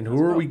 And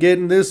who are we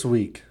getting this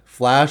week?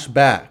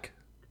 Flashback.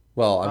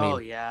 Well, I Oh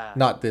mean, yeah,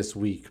 not this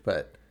week,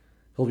 but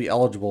he'll be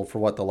eligible for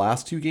what, the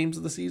last 2 games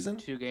of the season?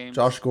 2 games.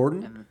 Josh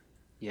Gordon? And,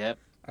 yep.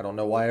 I don't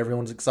know why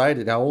everyone's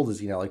excited. How old is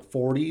he now? Like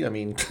 40? I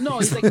mean, No,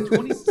 he's like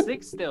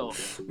 26 still.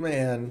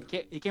 man.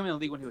 He came in the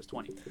league when he was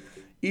 20.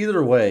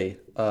 Either way,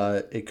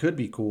 it could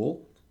be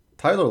cool.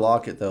 Tyler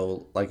Lockett,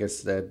 though, like I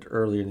said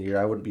earlier in the year,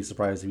 I wouldn't be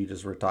surprised if he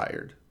just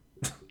retired.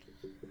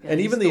 And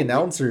even the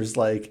announcers,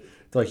 they're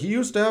like, he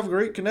used to have a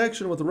great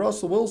connection with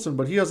Russell Wilson,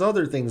 but he has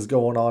other things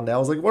going on now. I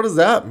was like, what does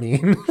that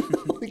mean?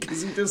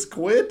 Because he just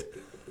quit?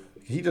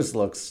 He just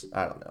looks,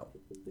 I don't know.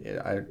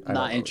 Yeah, I Not don't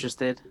know.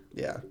 interested.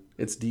 Yeah,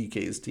 it's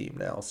DK's team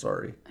now.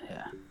 Sorry.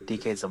 Yeah,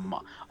 DK's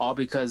all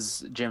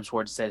because Jim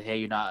Schwartz said, "Hey,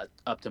 you're not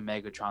up to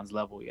Megatron's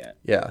level yet."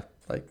 Yeah,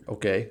 like,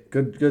 okay,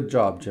 good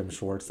job, Jim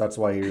Schwartz. That's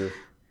why you're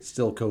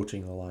still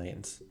coaching the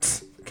Lions.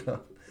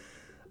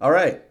 All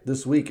right,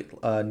 this week,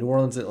 New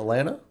Orleans at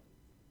Atlanta.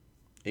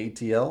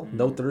 ATL,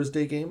 no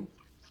Thursday game.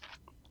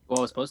 Well,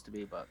 it was supposed to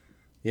be, but it's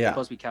Yeah,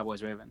 supposed to be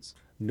Cowboys Ravens.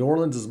 New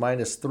Orleans is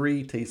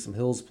 -3. Taysom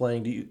Hill's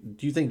playing.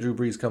 Do you think Drew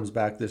Brees comes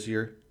back this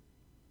year?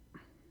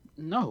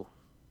 No,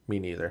 Me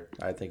neither.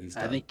 I think he's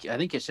done. I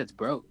think his shit's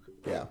broke.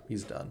 Yeah,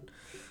 he's done.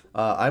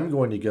 I'm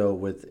going to go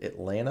with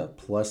Atlanta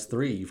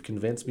 +3. You've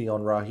convinced me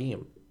on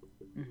Raheem.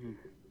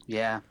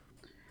 Yeah,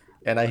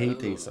 And I hate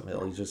Taysom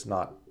Hill. He's just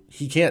not.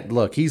 He can't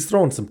look. He's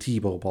throwing some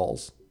Tebow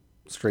balls,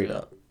 straight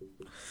up.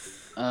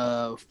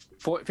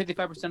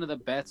 55% of the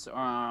bets are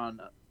on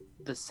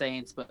the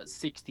Saints, but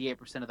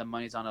 68% of the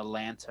money's on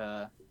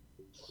Atlanta.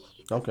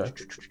 Okay.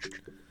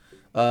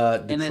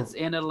 And it's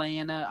in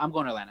Atlanta. I'm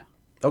going to Atlanta.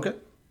 Okay.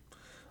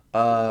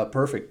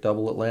 Perfect.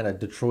 Double Atlanta.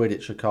 Detroit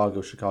at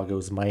Chicago.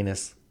 Chicago's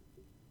 -3.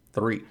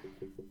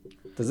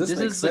 Does this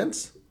make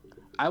sense?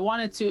 I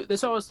wanted to. This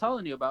is what I was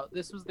telling you about.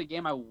 This was the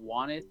game I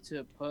wanted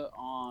to put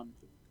on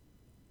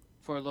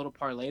for a little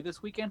parlay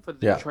this weekend for the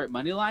Detroit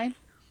money line.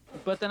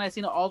 But then I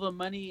seen all the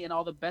money and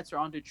all the bets are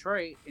on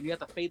Detroit, and you have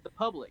to fade the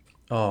public.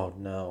 Oh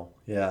no.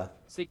 Yeah.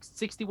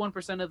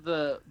 61% of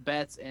the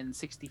bets and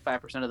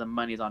 65% of the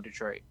money is on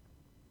Detroit.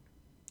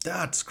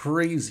 That's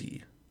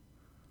crazy.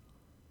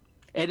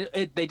 And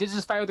they did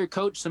just fire their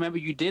coach. So remember,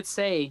 you did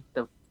say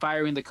the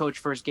firing the coach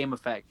first game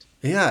effect.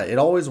 Yeah, it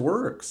always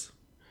works.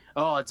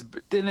 Oh, it's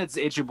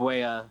your boy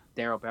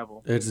Daryl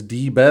Bevel. It's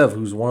D. Bev,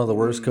 who's one of the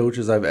worst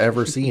coaches I've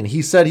ever seen.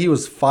 He said he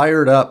was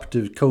fired up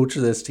to coach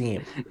this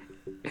team.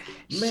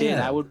 Shit,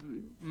 I would.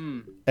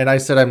 And I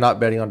said I'm not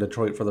betting on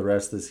Detroit for the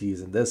rest of the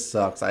season. This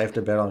sucks. I have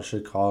to bet on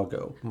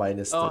Chicago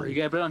 -3. Oh, you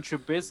got to bet on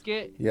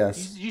Trubisky?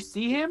 Yes. Did you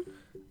see him?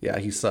 Yeah,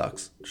 he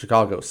sucks.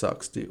 Chicago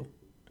sucks too.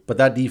 But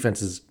that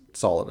defense is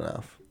solid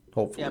enough.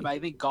 Hopefully. Yeah, but I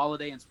think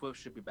Galladay and Swift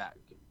should be back.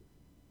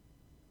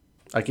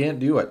 I can't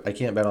do it. I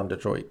can't bet on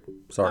Detroit.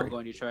 Sorry. I'm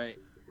going Detroit.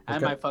 I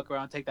Okay. might fuck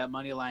around, take that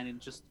money line, and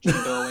just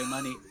throw away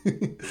money.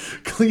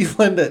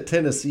 Cleveland at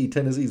Tennessee.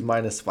 Tennessee's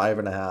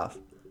 -5.5.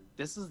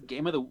 This is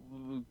game of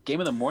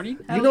the morning.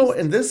 You know,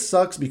 and this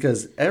sucks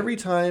because every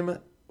time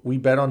we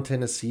bet on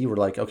Tennessee, we're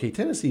like, okay,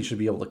 Tennessee should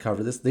be able to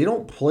cover this. They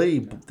don't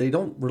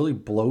really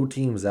blow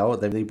teams out.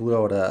 They blew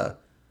out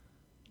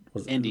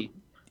Indy.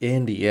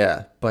 Indy,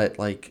 yeah. But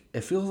like,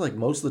 it feels like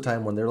most of the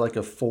time when they're like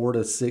a 4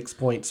 to 6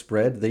 point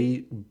spread,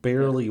 they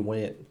barely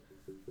win.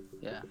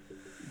 Yeah.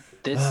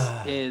 This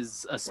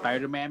is a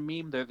Spider-Man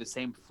meme. They're the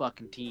same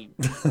fucking team.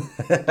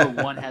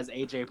 But one has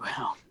AJ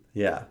Brown.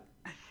 Yeah,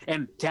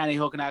 And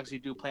Tannehill can actually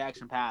do play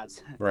action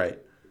pass. right.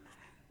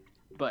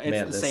 But it's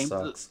Man, the this same.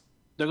 sucks.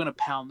 They're going to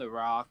pound the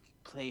rock,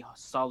 play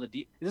solid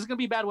deep. Is this going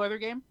to be a bad weather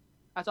game?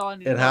 That's all I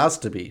need to It know. has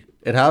to be.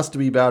 It has to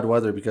be bad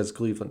weather because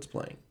Cleveland's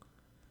playing.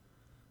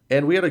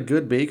 And we had a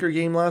good Baker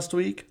game last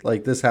week.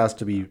 Like, this has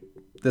to be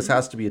This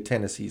has to be a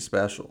Tennessee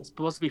special. It's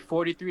supposed to be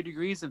 43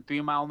 degrees and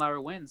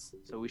 3-mile-an-hour winds,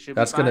 so we should.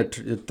 That's be fine.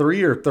 gonna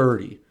 3 or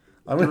 30.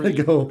 I'm gonna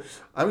go.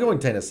 I'm going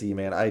Tennessee,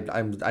 man.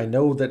 I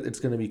know that it's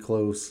gonna be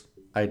close.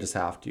 I just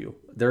have to.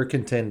 They're a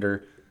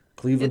contender.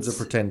 Cleveland's a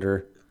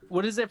pretender.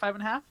 What is it?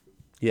 5.5?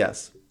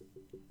 Yes.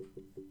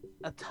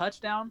 A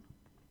touchdown?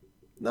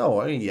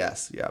 No, I mean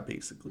yes, yeah,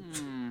 basically.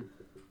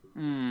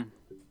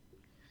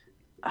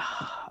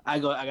 I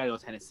gotta go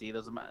Tennessee.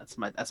 That's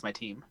my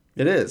team.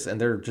 It is, and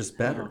they're just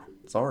better.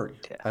 Sorry.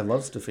 Yeah. I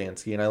love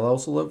Stefanski, and I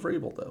also love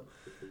Vrabel, though.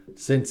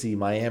 Cincy,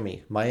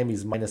 Miami.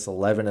 Miami's minus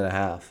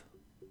 11.5.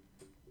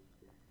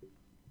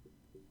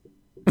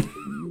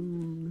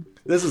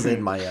 This is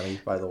in Miami,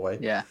 by the way.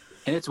 Yeah,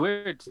 and it's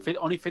weird.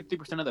 Only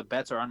 50% of the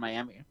bets are on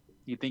Miami.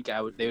 You think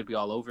they would be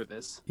all over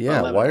this?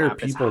 Yeah, why are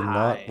people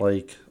not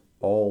like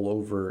all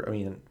over? I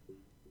mean,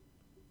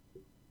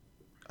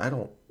 I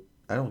don't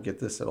get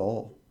this at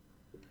all.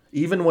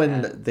 Even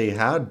when they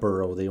had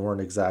Burrow, they weren't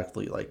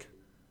exactly like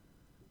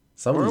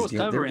some Burrow of was these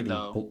games. covering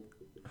though.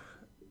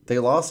 They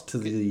lost to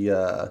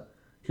the.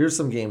 Here's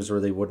some games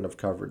where they wouldn't have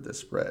covered this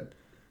spread.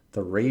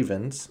 The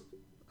Ravens,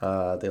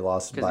 they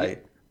lost by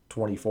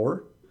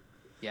 24.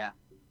 Yeah.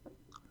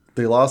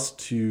 They lost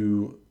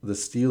to the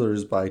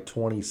Steelers by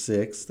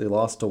 26. They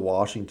lost to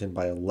Washington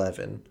by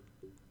 11.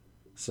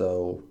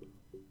 So,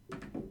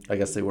 I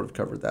guess they would have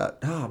covered that.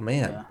 Oh,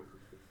 man. Yeah.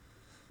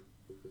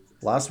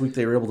 Last week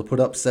they were able to put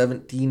up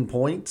 17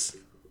 points.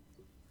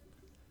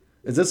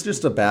 Is this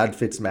just a bad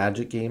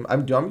Fitzmagic game?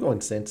 I'm going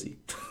Cincy.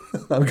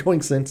 I'm going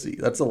Cincy.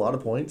 That's a lot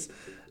of points.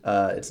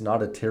 It's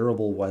not a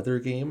terrible weather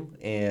game,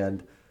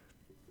 and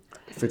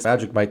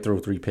Fitzmagic might throw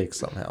 3 picks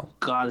somehow.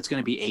 God, it's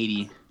gonna be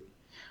 80.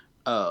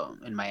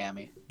 In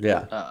Miami.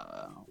 Yeah.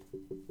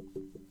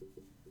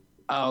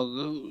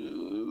 I'll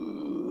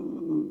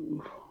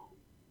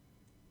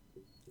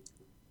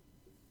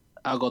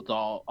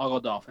go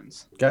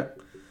Dolphins. Okay.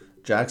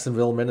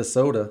 Jacksonville,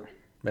 Minnesota.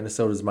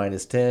 Minnesota's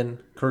minus 10.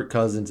 Kirk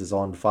Cousins is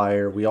on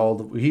fire. We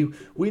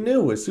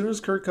knew as soon as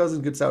Kirk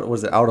Cousins gets out,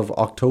 was it out of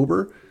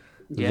October?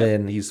 Yep.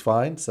 Then he's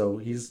fine. So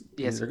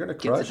they're gonna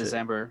crush it.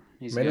 December.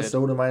 He's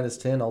Minnesota good. minus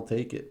 10. I'll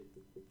take it.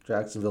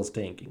 Jacksonville's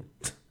tanking.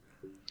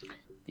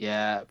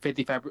 Yeah,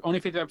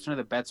 only 55% of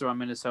the bets are on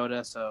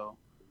Minnesota, so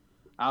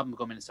I'm gonna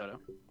go Minnesota.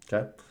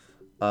 Okay.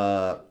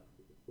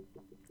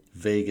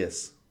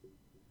 Vegas,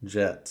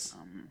 Jets.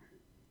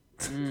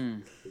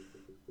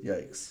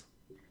 Yikes.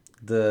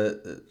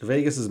 The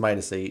Vegas is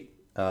minus 8.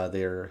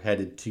 They're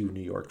headed to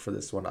New York for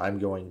this one.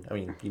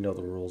 You know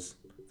the rules.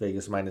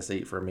 Vegas minus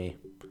 8 for me.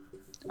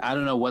 I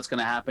don't know what's going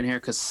to happen here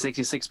because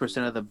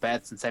 66% of the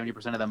bets and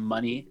 70% of the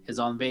money is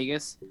on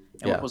Vegas.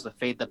 And we're supposed to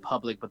fade the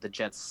public, but the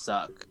Jets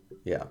suck.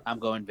 Yeah. I'm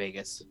going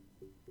Vegas.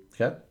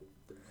 Okay.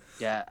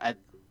 Yeah,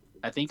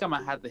 I think I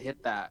might have to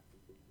hit that.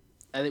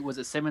 I think was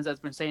it Simmons that's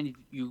been saying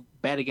you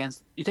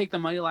take the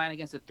money line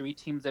against the 3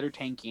 teams that are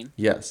tanking.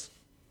 Yes.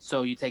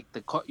 So you take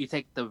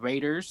the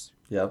Raiders.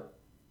 Yep.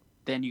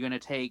 Then you're gonna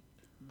take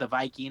the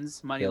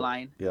Vikings money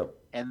line. Yep.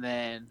 And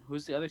then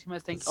who's the other team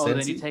that's tanking?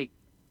 Cincy?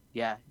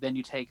 Then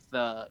you take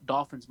the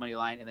Dolphins money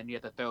line, and then you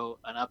have to throw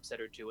an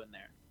upset or 2 in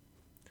there.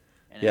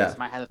 And I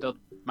might have to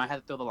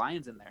throw the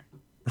Lions in there.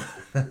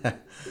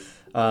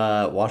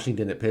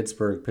 Washington at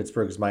Pittsburgh.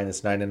 Pittsburgh's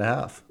minus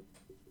 9.5.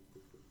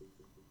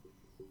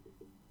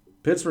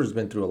 Pittsburgh's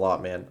been through a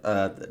lot, man.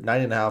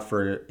 9.5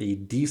 for a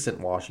decent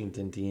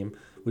Washington team.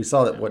 We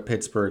saw what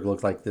Pittsburgh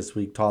looked like this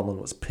week. Tomlin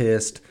was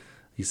pissed.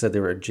 He said they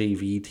were a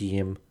JV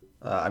team.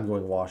 I'm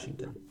going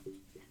Washington.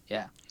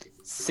 Yeah.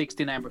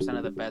 69%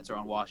 of the bets are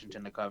on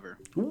Washington to cover.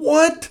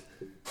 What?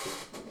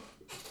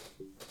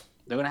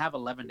 They're going to have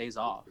 11 days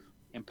off.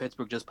 And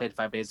Pittsburgh just played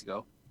 5 days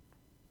ago.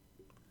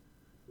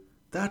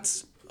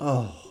 That's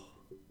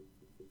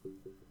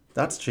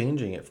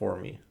changing it for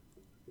me.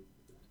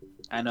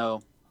 I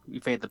know. You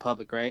fade the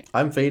public, right?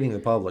 I'm fading the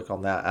public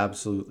on that,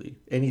 absolutely.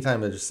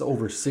 Anytime it's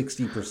over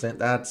 60%,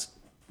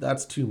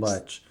 that's too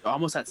much.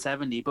 Almost at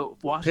 70,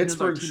 but Washington's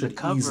Pittsburgh should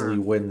easily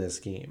win this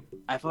game.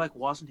 I feel like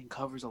Washington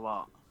covers a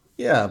lot.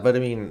 Yeah, but I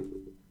mean,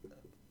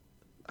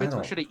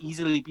 Pittsburgh should have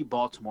easily beat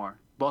Baltimore.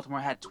 Baltimore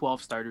had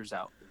 12 starters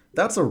out.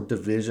 That's a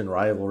division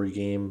rivalry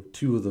game.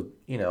 2 of the,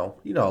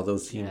 how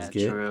those teams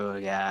get. True,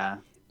 yeah.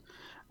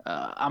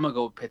 I'm gonna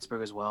go with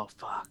Pittsburgh as well.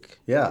 Fuck.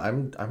 Yeah,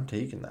 I'm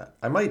taking that.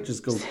 I might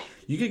just go.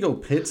 You could go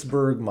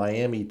Pittsburgh,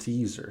 Miami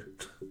teaser.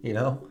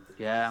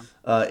 Yeah.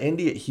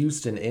 Indy at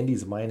Houston.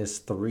 Indy's minus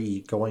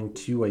 3, going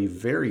to a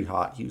very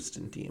hot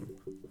Houston team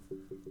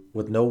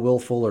with no Will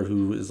Fuller,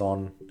 who's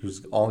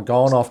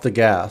gone off the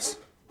gas.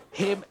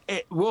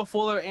 Will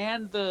Fuller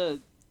and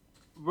the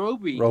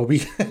Roby.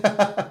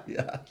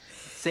 Yeah.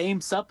 Same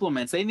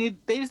supplements. They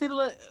just need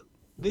to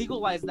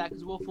legalize that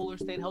because Will Fuller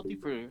stayed healthy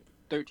for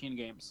 13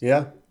 games.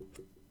 Yeah.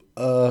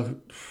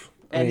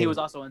 He was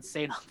also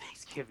insane on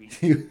Thanksgiving.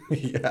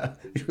 Yeah,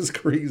 he was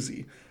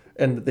crazy.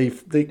 And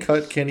they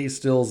cut Kenny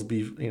Stills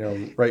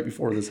right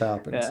before this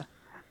happens. Yeah.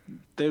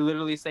 They're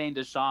literally saying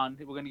to Sean,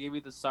 we're going to give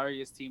you the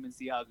sorriest team and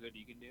see how good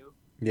you can do.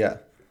 Yeah.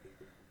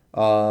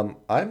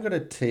 I'm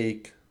going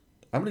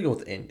to go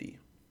with Indy.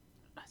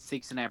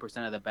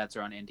 69% of the bets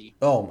are on Indy.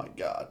 Oh my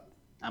God.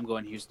 I'm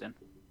going Houston.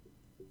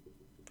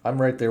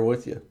 I'm right there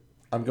with you.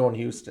 I'm going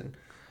Houston.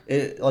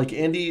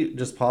 Indy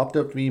just popped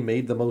up to me,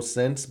 made the most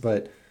sense,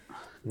 but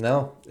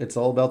no, it's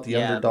all about the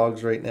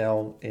underdogs right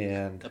now,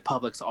 and the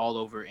public's all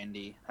over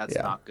Indy. That's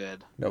not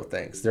good. No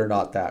thanks. They're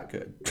not that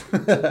good.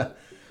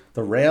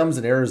 The Rams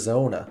and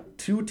Arizona,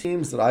 two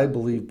teams that I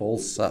believe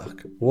both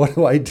suck. What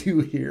do I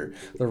do here?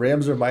 The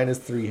Rams are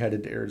 -3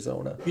 headed to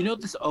Arizona. You know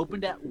this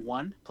opened at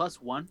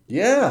 +1.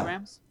 Yeah.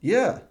 Rams.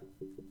 Yeah.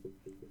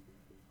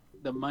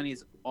 The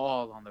money's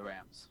all on the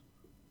Rams.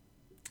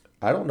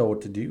 I don't know what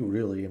to do,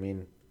 really. I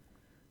mean,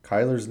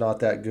 Kyler's not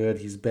that good.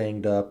 He's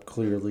banged up,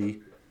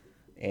 clearly.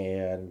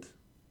 And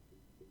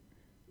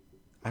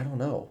I don't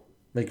know.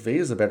 McVay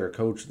is a better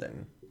coach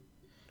than.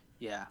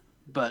 Yeah.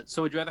 But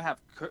so would you rather have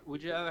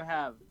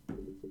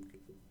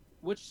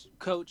which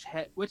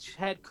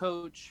head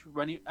coach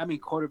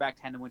quarterback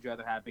tandem would you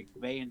rather have,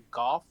 McVay and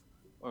Goff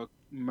or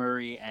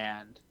Murray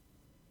and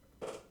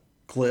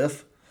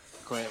Cliff?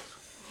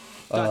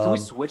 Can we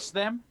switch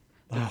them?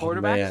 The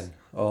quarterbacks? Man.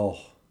 Oh,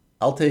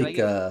 I'll take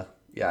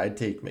I'd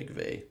take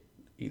McVay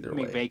either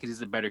way. McVay because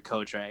he's a better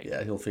coach, right?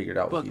 Yeah, he'll figure it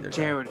out with either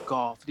Jared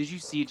Goff. Did you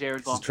see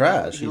Jared Goff? He's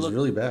trash. He's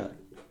really bad.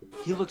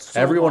 He looks so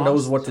Everyone lost.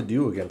 knows what to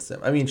do against him.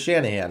 I mean,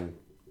 Shanahan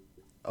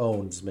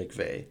owns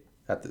McVay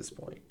at this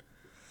point.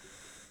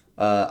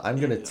 I'm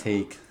gonna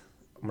take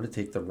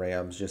the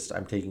Rams.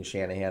 I'm taking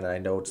Shanahan, and I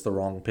know it's the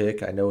wrong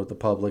pick. I know the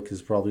public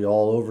is probably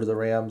all over the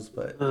Rams,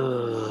 but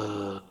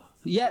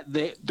yeah,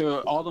 they're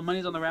all the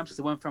money's on the Rams because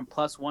they went from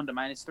 +1 to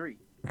 -3.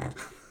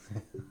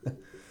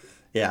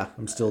 Yeah,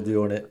 I'm still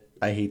doing it.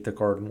 I hate the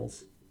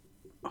Cardinals.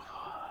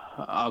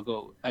 I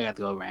got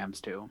to go Rams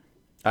too.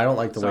 I don't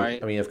like the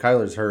way. I mean, if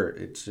Kyler's hurt,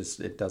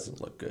 it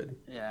doesn't look good.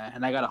 Yeah,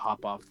 and I got to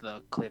hop off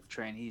the Cliff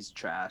train. He's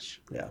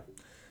trash. Yeah.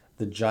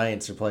 The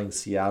Giants are playing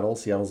Seattle.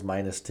 Seattle's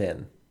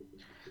 -10.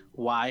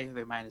 Why?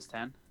 They're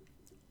 -10?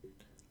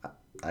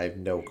 I have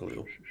no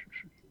clue.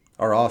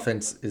 Our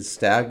offense is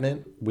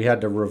stagnant. We had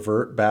to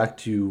revert back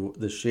to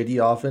the shitty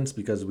offense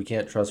because we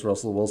can't trust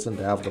Russell Wilson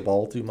to have the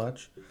ball too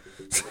much.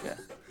 Yeah.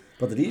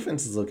 But the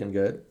defense is looking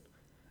good.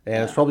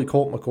 And it's probably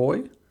Colt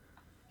McCoy.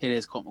 It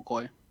is Colt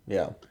McCoy.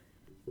 Yeah.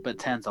 But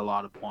 10's a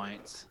lot of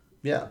points.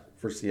 Yeah,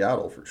 for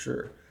Seattle, for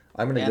sure.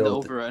 I'm going to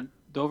go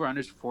the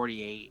over-under's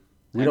 48.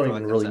 We don't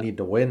even really need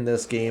to win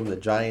this game. The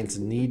Giants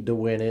need to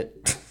win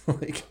it.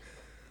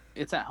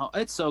 It's at home.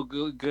 It's so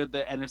good.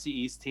 The NFC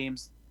East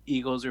teams,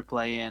 Eagles are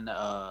playing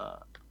the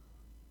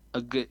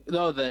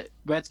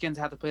Redskins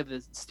have to play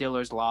the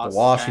Steelers lost. The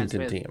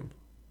Washington team.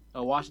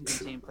 A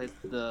Washington team plays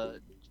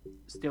the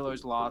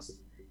Steelers lost.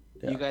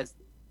 Yeah. You guys,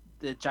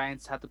 the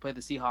Giants have to play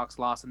the Seahawks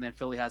loss, and then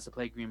Philly has to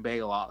play Green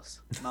Bay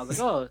loss. And I was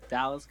like, oh,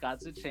 Dallas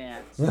got a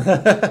chance.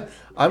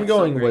 I'm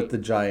going with the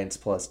Giants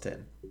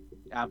 +10.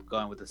 I'm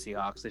going with the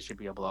Seahawks. This should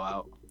be a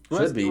blowout.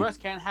 The Russ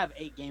can't have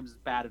 8 games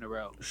bad in a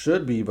row.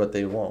 Should be, but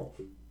they won't.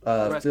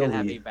 Russ can't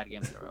have 8 bad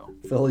games in a row.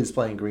 Philly's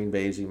playing Green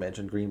Bay, as you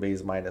mentioned. Green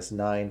Bay's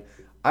 -9.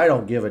 I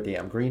don't give a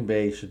damn. Green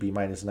Bay should be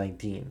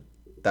 -19.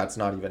 That's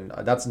not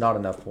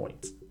enough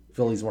points.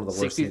 Philly's one of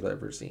the worst teams I've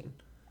ever seen.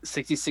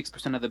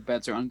 66% of the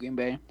bets are on Green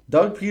Bay.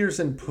 Doug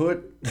Peterson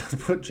put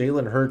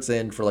Jalen Hurts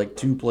in for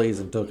 2 plays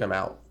and took him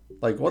out.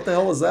 What the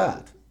hell is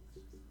that?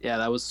 Yeah,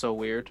 that was so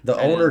weird. The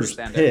owner's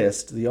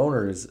pissed. The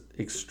owner is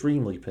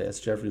extremely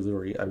pissed. Jeffrey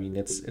Lurie. I mean,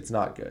 it's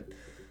not good.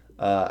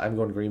 I'm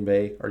going Green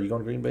Bay. Are you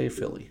going Green Bay,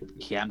 Philly?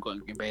 Yeah, I'm going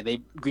Green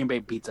Bay. Green Bay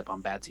beats up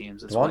on bad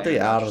teams. Devontae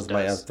Adams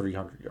might have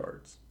 300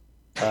 yards.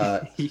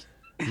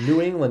 New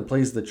England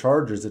plays the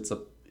Chargers.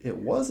 It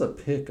was a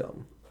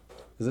pick'em.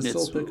 Is it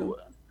still a pick'em?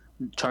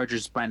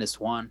 Chargers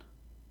 -1.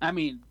 I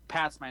mean,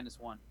 Pats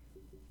 -1.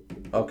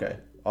 Okay.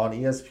 On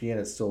ESPN,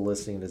 it's still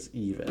listing as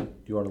even. Do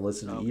you want to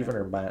listen to even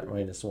or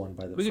 -1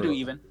 by the? We can do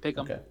even. Pick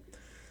them. Okay.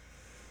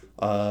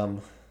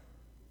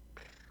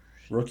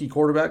 Rookie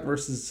quarterback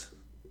versus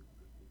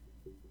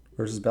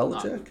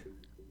Belichick.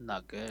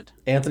 Not good.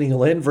 Anthony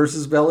Lynn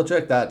versus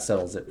Belichick. That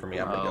settles it for me.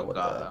 I'm gonna go with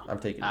that. I'm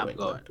taking New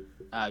England.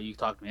 You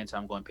talked me into.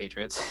 I'm going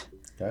Patriots.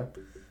 Okay.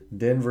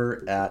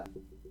 Denver at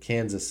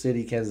Kansas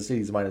City. Kansas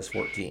City's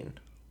 -14.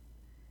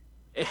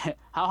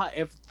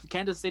 If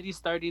Kansas City's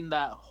starting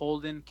that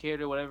Holden kid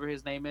or whatever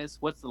his name is,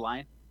 what's the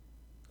line?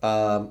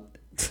 I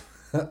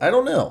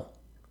don't know.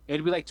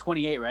 It'd be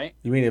 28, right?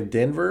 You mean if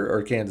Denver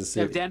or Kansas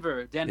City? If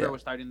Denver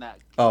was starting that.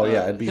 Oh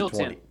yeah, it'd be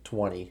Hilton.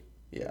 20.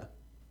 Yeah.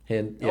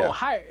 Yeah. Oh,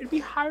 higher. It'd be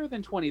higher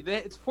than 20.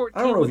 It's 14.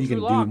 I don't know if you can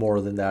do more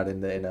than that in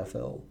the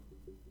NFL.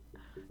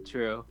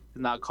 True.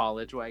 Not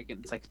college where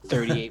it's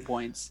 38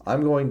 points.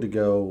 I'm going to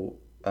go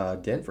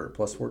Denver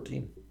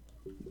 +14.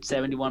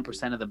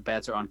 71% of the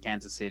bets are on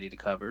Kansas City to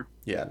cover.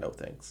 Yeah, no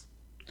thanks.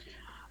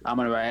 I'm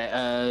gonna write.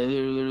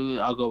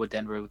 I'll go with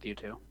Denver with you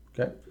too.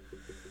 Okay.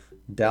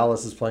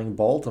 Dallas is playing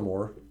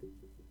Baltimore.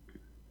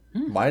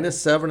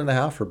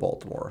 -7.5 for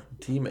Baltimore.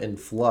 Team in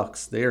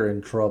flux. They're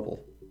in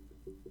trouble.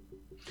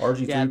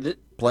 RG3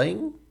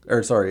 playing?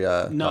 Or sorry,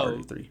 no. Not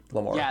RG3.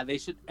 Lamar. Yeah, they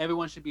should.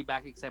 Everyone should be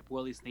back except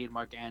Willie Snead,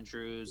 Mark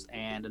Andrews,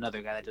 and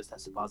another guy that just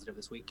tested positive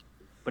this week.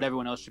 But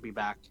everyone else should be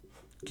back.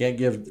 Can't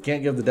give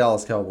the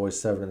Dallas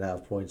Cowboys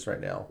 7.5 points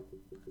right now.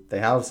 They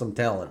have some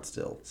talent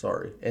still.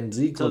 Sorry, and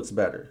Zeke looks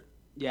better.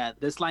 Yeah,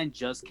 this line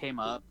just came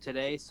up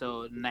today,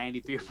 so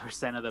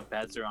 93% of the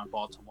bets are on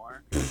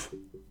Baltimore.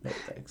 No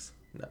thanks.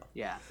 No.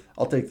 Yeah.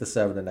 I'll take the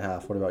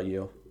 7.5. What about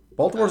you?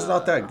 Baltimore's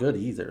not that good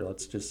either.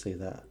 Let's just say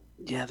that.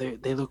 Yeah,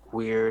 they look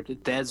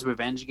weird. Dead's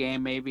revenge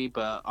game maybe,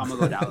 but I'm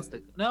gonna go Dallas.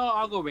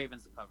 I'll go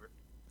Ravens to cover.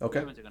 Okay.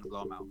 Ravens are gonna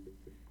blow them out.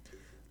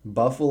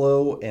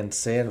 Buffalo and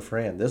San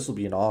Fran. This will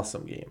be an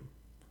awesome game.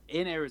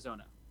 In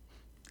Arizona.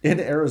 In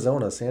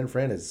Arizona, San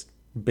Fran has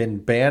been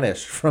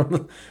banished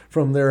from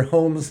their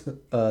home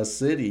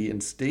city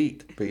and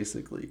state,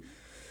 basically.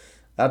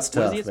 That's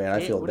tough, man. I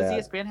feel bad. What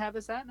does ESPN have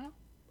this at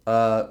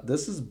now?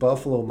 This is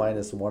Buffalo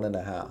minus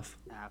 1.5.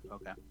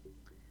 Okay.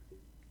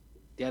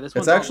 Yeah, this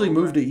it's actually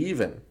moved to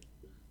even.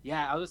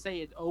 Yeah, I was gonna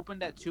say it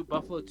opened at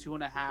Buffalo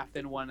 2.5,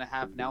 then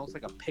 1.5. Now it's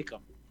like a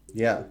pick'em.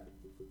 Yeah.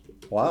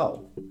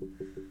 Wow.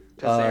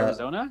 Because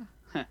Arizona?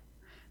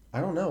 I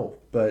don't know,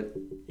 but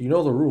you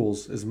know the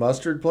rules. Is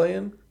Mustard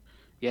playing?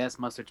 Yes,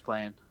 Mustard's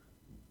playing.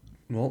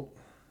 Well,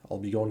 I'll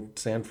be going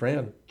San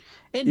Fran.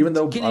 And even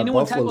though can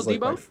anyone tackle like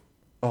Deebo?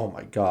 Oh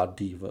my God,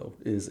 Deebo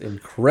is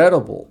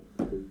incredible.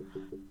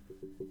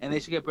 And they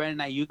should get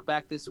Brandon Ayuk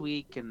back this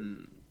week,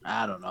 and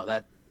I don't know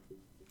that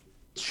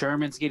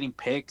Sherman's getting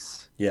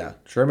picks. Yeah,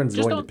 Sherman's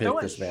going to pick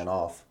this man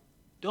off.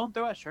 Don't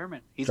throw at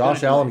Sherman.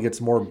 Josh Allen gets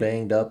more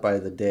banged up by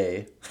the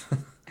day.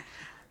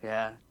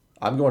 Yeah.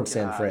 I'm going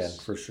San Fran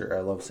for sure.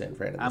 I love San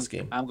Fran in this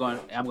game. I'm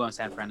going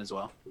San Fran as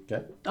well.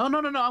 Okay. No.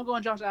 I'm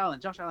going Josh Allen.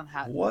 Josh Allen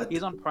What?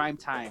 He's on prime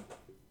time.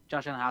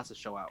 Josh Allen has to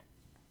show out.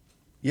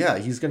 Yeah,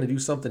 he's going to do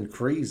something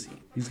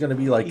crazy. He's going to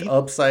be like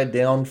upside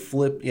down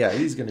flip. Yeah,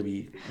 he's going to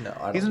be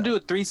He's going to do a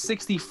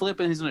 360 flip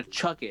and he's going to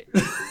chuck it.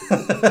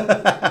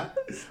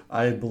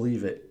 I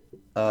believe it.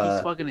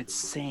 He's fucking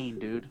insane,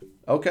 dude.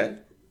 Okay.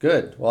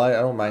 Good. Well, I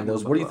don't mind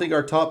those. What do you think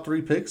our top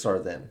 3 picks are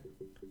then?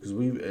 Because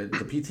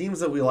the teams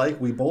that we like,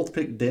 we both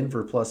picked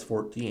Denver plus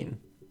 14.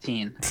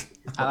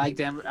 I like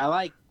Denver. I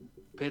like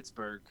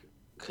Pittsburgh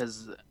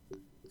because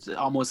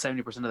almost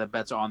 70% of the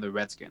bets are on the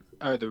Redskins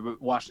or the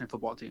Washington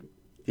football team.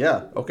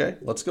 Yeah. Okay.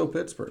 Let's go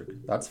Pittsburgh.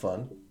 That's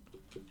fun.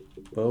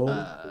 Boom.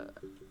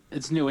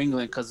 It's New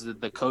England because of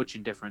the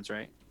coaching difference,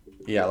 right?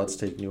 Yeah. Let's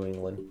take New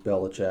England.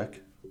 Belichick.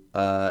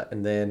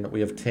 And then we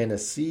have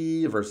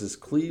Tennessee versus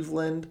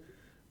Cleveland.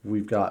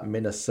 We've got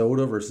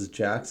Minnesota versus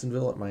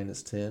Jacksonville at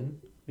minus 10.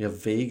 We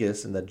have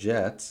Vegas and the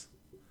Jets.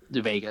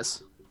 The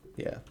Vegas.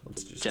 Yeah,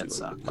 let's just Jets do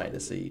suck.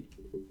 minus 8.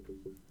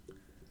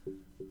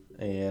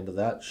 And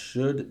that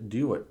should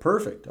do it.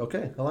 Perfect.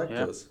 Okay, I like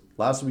those.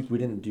 Last week we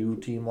didn't do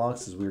team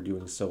locks because we were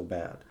doing so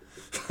bad.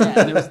 Yeah,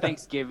 and it was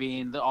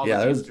Thanksgiving. All the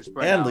games are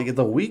spread out. Like,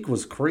 the week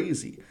was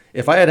crazy.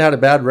 If I had a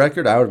bad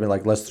record, I would have been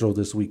like, let's throw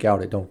this week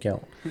out. It don't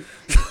count.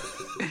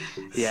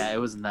 Yeah, it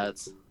was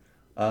nuts.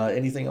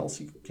 Anything else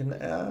you can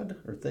add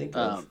or think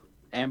of?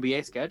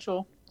 NBA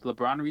schedule.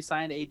 LeBron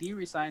resigned. AD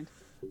resigned.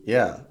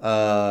 Yeah.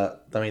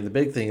 I mean, the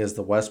big thing is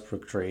the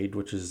Westbrook trade,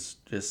 which is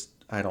just,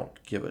 I don't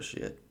give a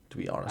shit, to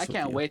be honest with you.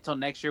 I can't wait till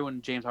next year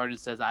when James Harden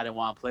says, I didn't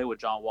want to play with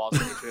John Wall,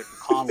 so he traded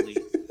for Conley.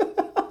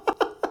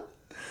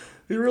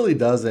 He really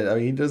doesn't. I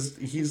mean,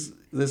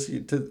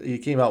 he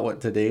came out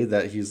today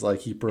that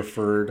he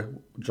preferred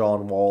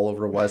John Wall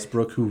over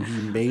Westbrook, who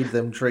he made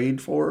them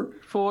trade for.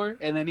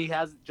 And then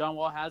John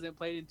Wall hasn't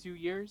played in 2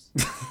 years.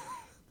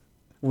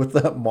 With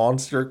that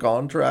monster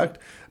contract.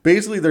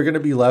 Basically, they're going to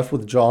be left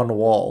with John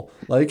Wall.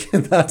 Like,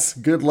 that's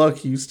good luck,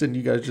 Houston.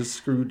 You guys just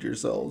screwed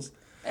yourselves.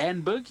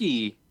 And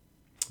Boogie,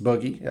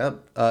 yeah.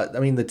 I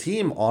mean, the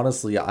team,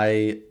 honestly,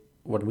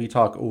 when we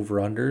talk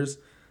over-unders,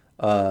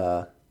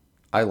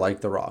 I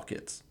like the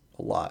Rockets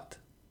a lot.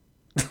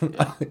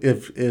 Yeah.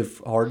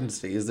 If Harden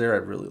stays there, I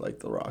really like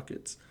the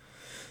Rockets.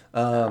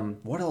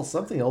 What else?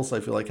 Something else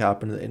I feel like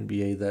happened in the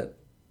NBA that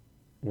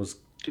was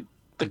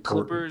the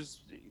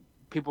Clippers.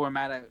 People were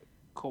mad at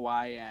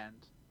Kawhi and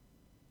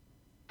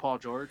Paul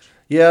George.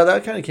 Yeah,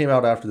 that kind of came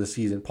out after the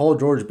season. Paul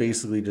George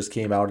basically just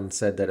came out and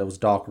said that it was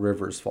Doc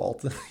Rivers'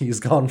 fault. He's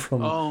gone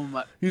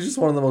from. He's just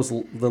one of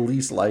the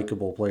least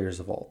likable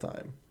players of all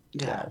time.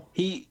 Yeah, wow.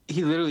 He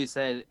literally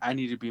said, "I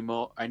need to be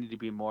more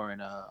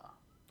in a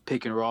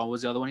pick and roll." What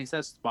was the other one he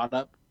says? Spot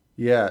up.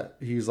 Yeah,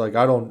 he's like,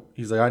 I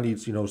need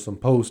some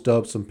post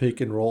up, some pick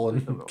and roll,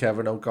 and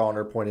Kevin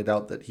O'Connor pointed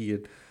out that he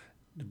had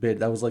been.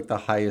 That was like the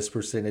highest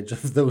percentage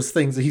of those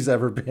things that he's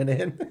ever been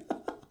in.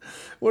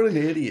 What an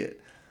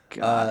idiot!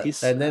 God,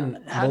 and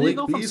then how did he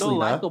go from so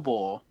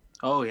likable?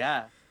 Oh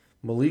yeah,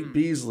 Malik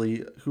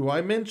Beasley, who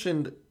I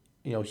mentioned,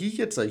 he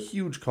gets a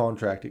huge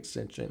contract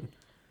extension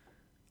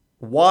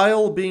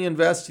while being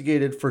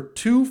investigated for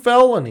 2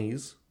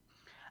 felonies.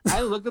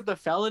 I looked at the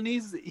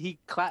felonies. He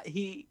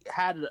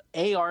had an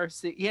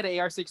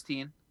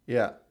AR-16.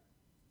 Yeah.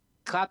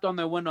 Clapped on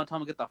their window and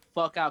told them to get the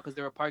fuck out because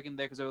they were parking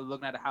there because they were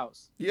looking at a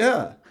house.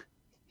 Yeah.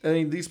 I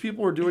mean, these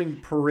people were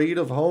doing parade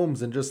of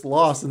homes and just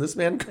lost, and this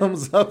man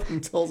comes up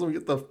and tells them to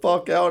get the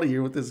fuck out of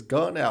here with his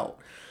gun out.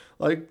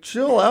 Like,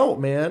 chill out,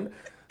 man.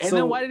 And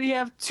then why did he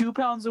have 2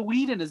 pounds of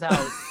weed in his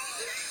house?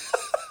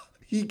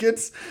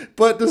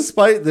 But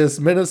despite this,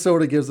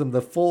 Minnesota gives him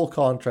the full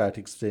contract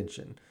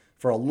extension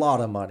for a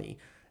lot of money.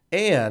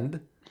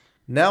 And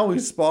now we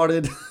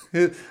spotted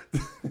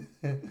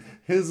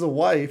his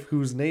wife,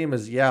 whose name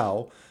is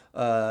Yao,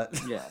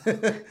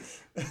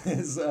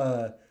 is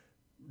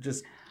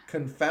just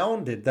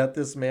confounded that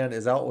this man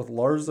is out with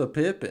Larsa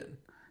Pippen.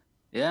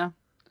 Yeah.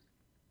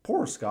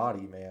 Poor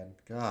Scotty, man.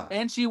 God.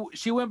 And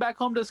she went back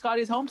home to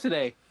Scotty's home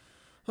today.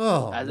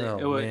 Oh,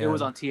 it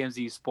was on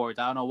TMZ Sports.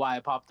 I don't know why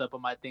it popped up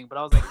on my thing, but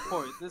I was like,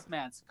 poor this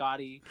man,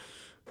 Scotty.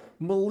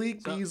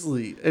 Malik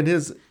Beasley. And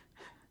his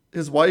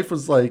wife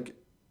was like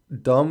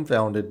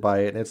dumbfounded by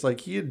it. And it's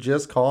like he had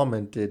just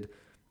commented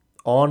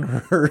on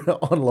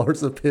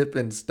Larsa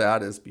Pippen's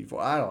status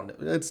before. I don't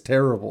know. It's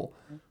terrible.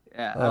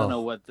 Yeah, I don't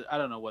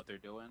know what they're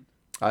doing.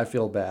 I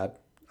feel bad.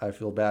 I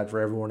feel bad for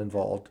everyone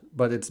involved.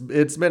 But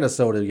it's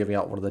Minnesota giving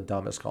out one of the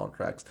dumbest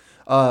contracts.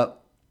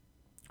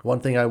 One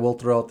thing I will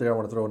throw out there, I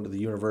want to throw into the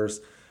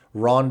universe.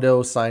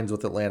 Rondo signs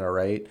with Atlanta,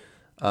 right?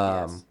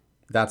 Yes.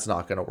 That's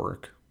not going to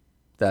work.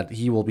 That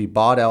he will be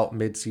bought out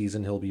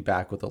mid-season. He'll be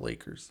back with the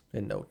Lakers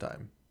in no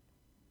time.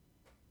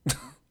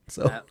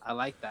 So I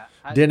like that.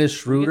 Dennis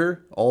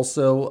Schroeder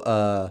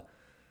also,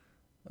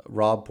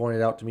 Rob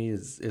pointed out to me,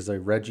 is a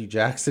Reggie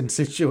Jackson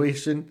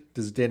situation.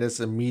 Does Dennis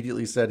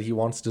immediately said he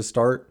wants to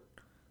start?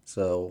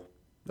 So,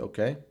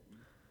 okay.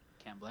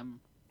 Can't blame him.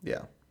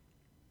 Yeah.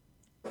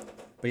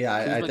 But yeah,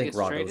 I think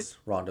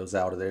Rondo's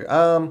out of there.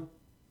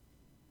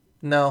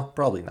 No,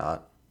 probably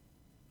not.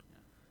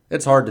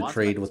 It's hard to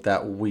trade with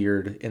that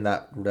weird in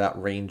that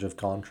range of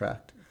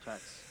contract.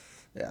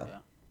 Yeah.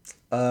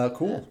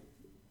 Cool.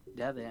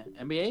 Yeah, the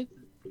NBA,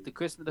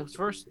 the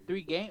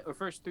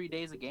first 3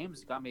 days of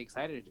games got me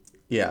excited.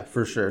 Yeah,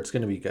 for sure. It's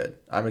going to be good.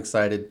 I'm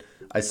excited.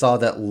 I saw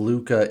that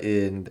Luka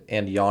and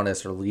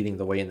Giannis are leading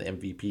the way in the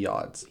MVP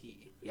odds.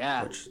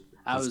 Yeah.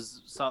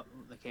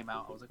 That came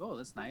out. I was like, oh,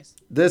 that's nice.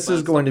 This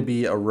is going to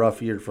be a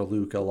rough year for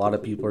Luka. A lot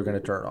of people are going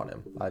to turn on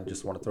him. I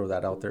just want to throw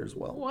that out there as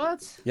well.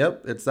 What?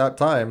 Yep, it's that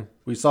time.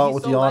 We saw it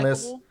with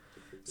Giannis. Likeable.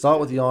 Saw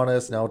it with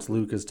Giannis. Now it's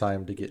Luka's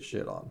time to get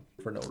shit on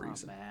for no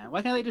reason. Man,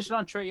 why can't they just shit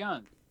on Trae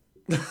Young?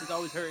 He's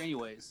always hurt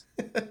anyways.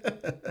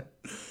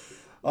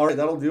 All right,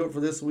 that'll do it for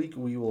this week.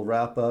 We will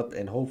wrap up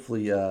and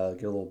hopefully get a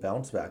little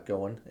bounce back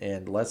going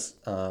and less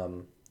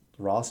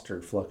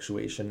roster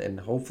fluctuation. And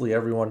hopefully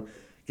everyone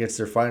gets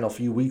their final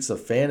few weeks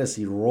of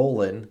fantasy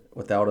rolling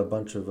without a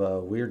bunch of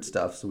weird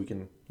stuff so we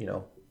can,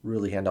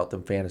 really hand out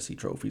them fantasy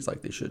trophies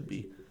like they should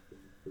be.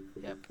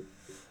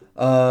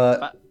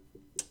 Yep.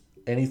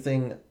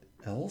 Anything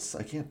else?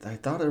 I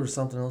thought there was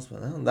something else,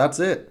 but that's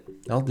it.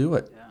 I'll do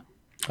it. Yeah.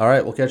 All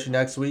right, we'll catch you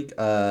next week.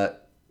 How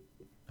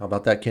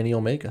about that Kenny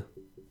Omega?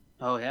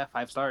 Oh, yeah,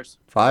 5 stars.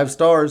 5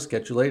 stars.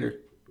 Catch you later.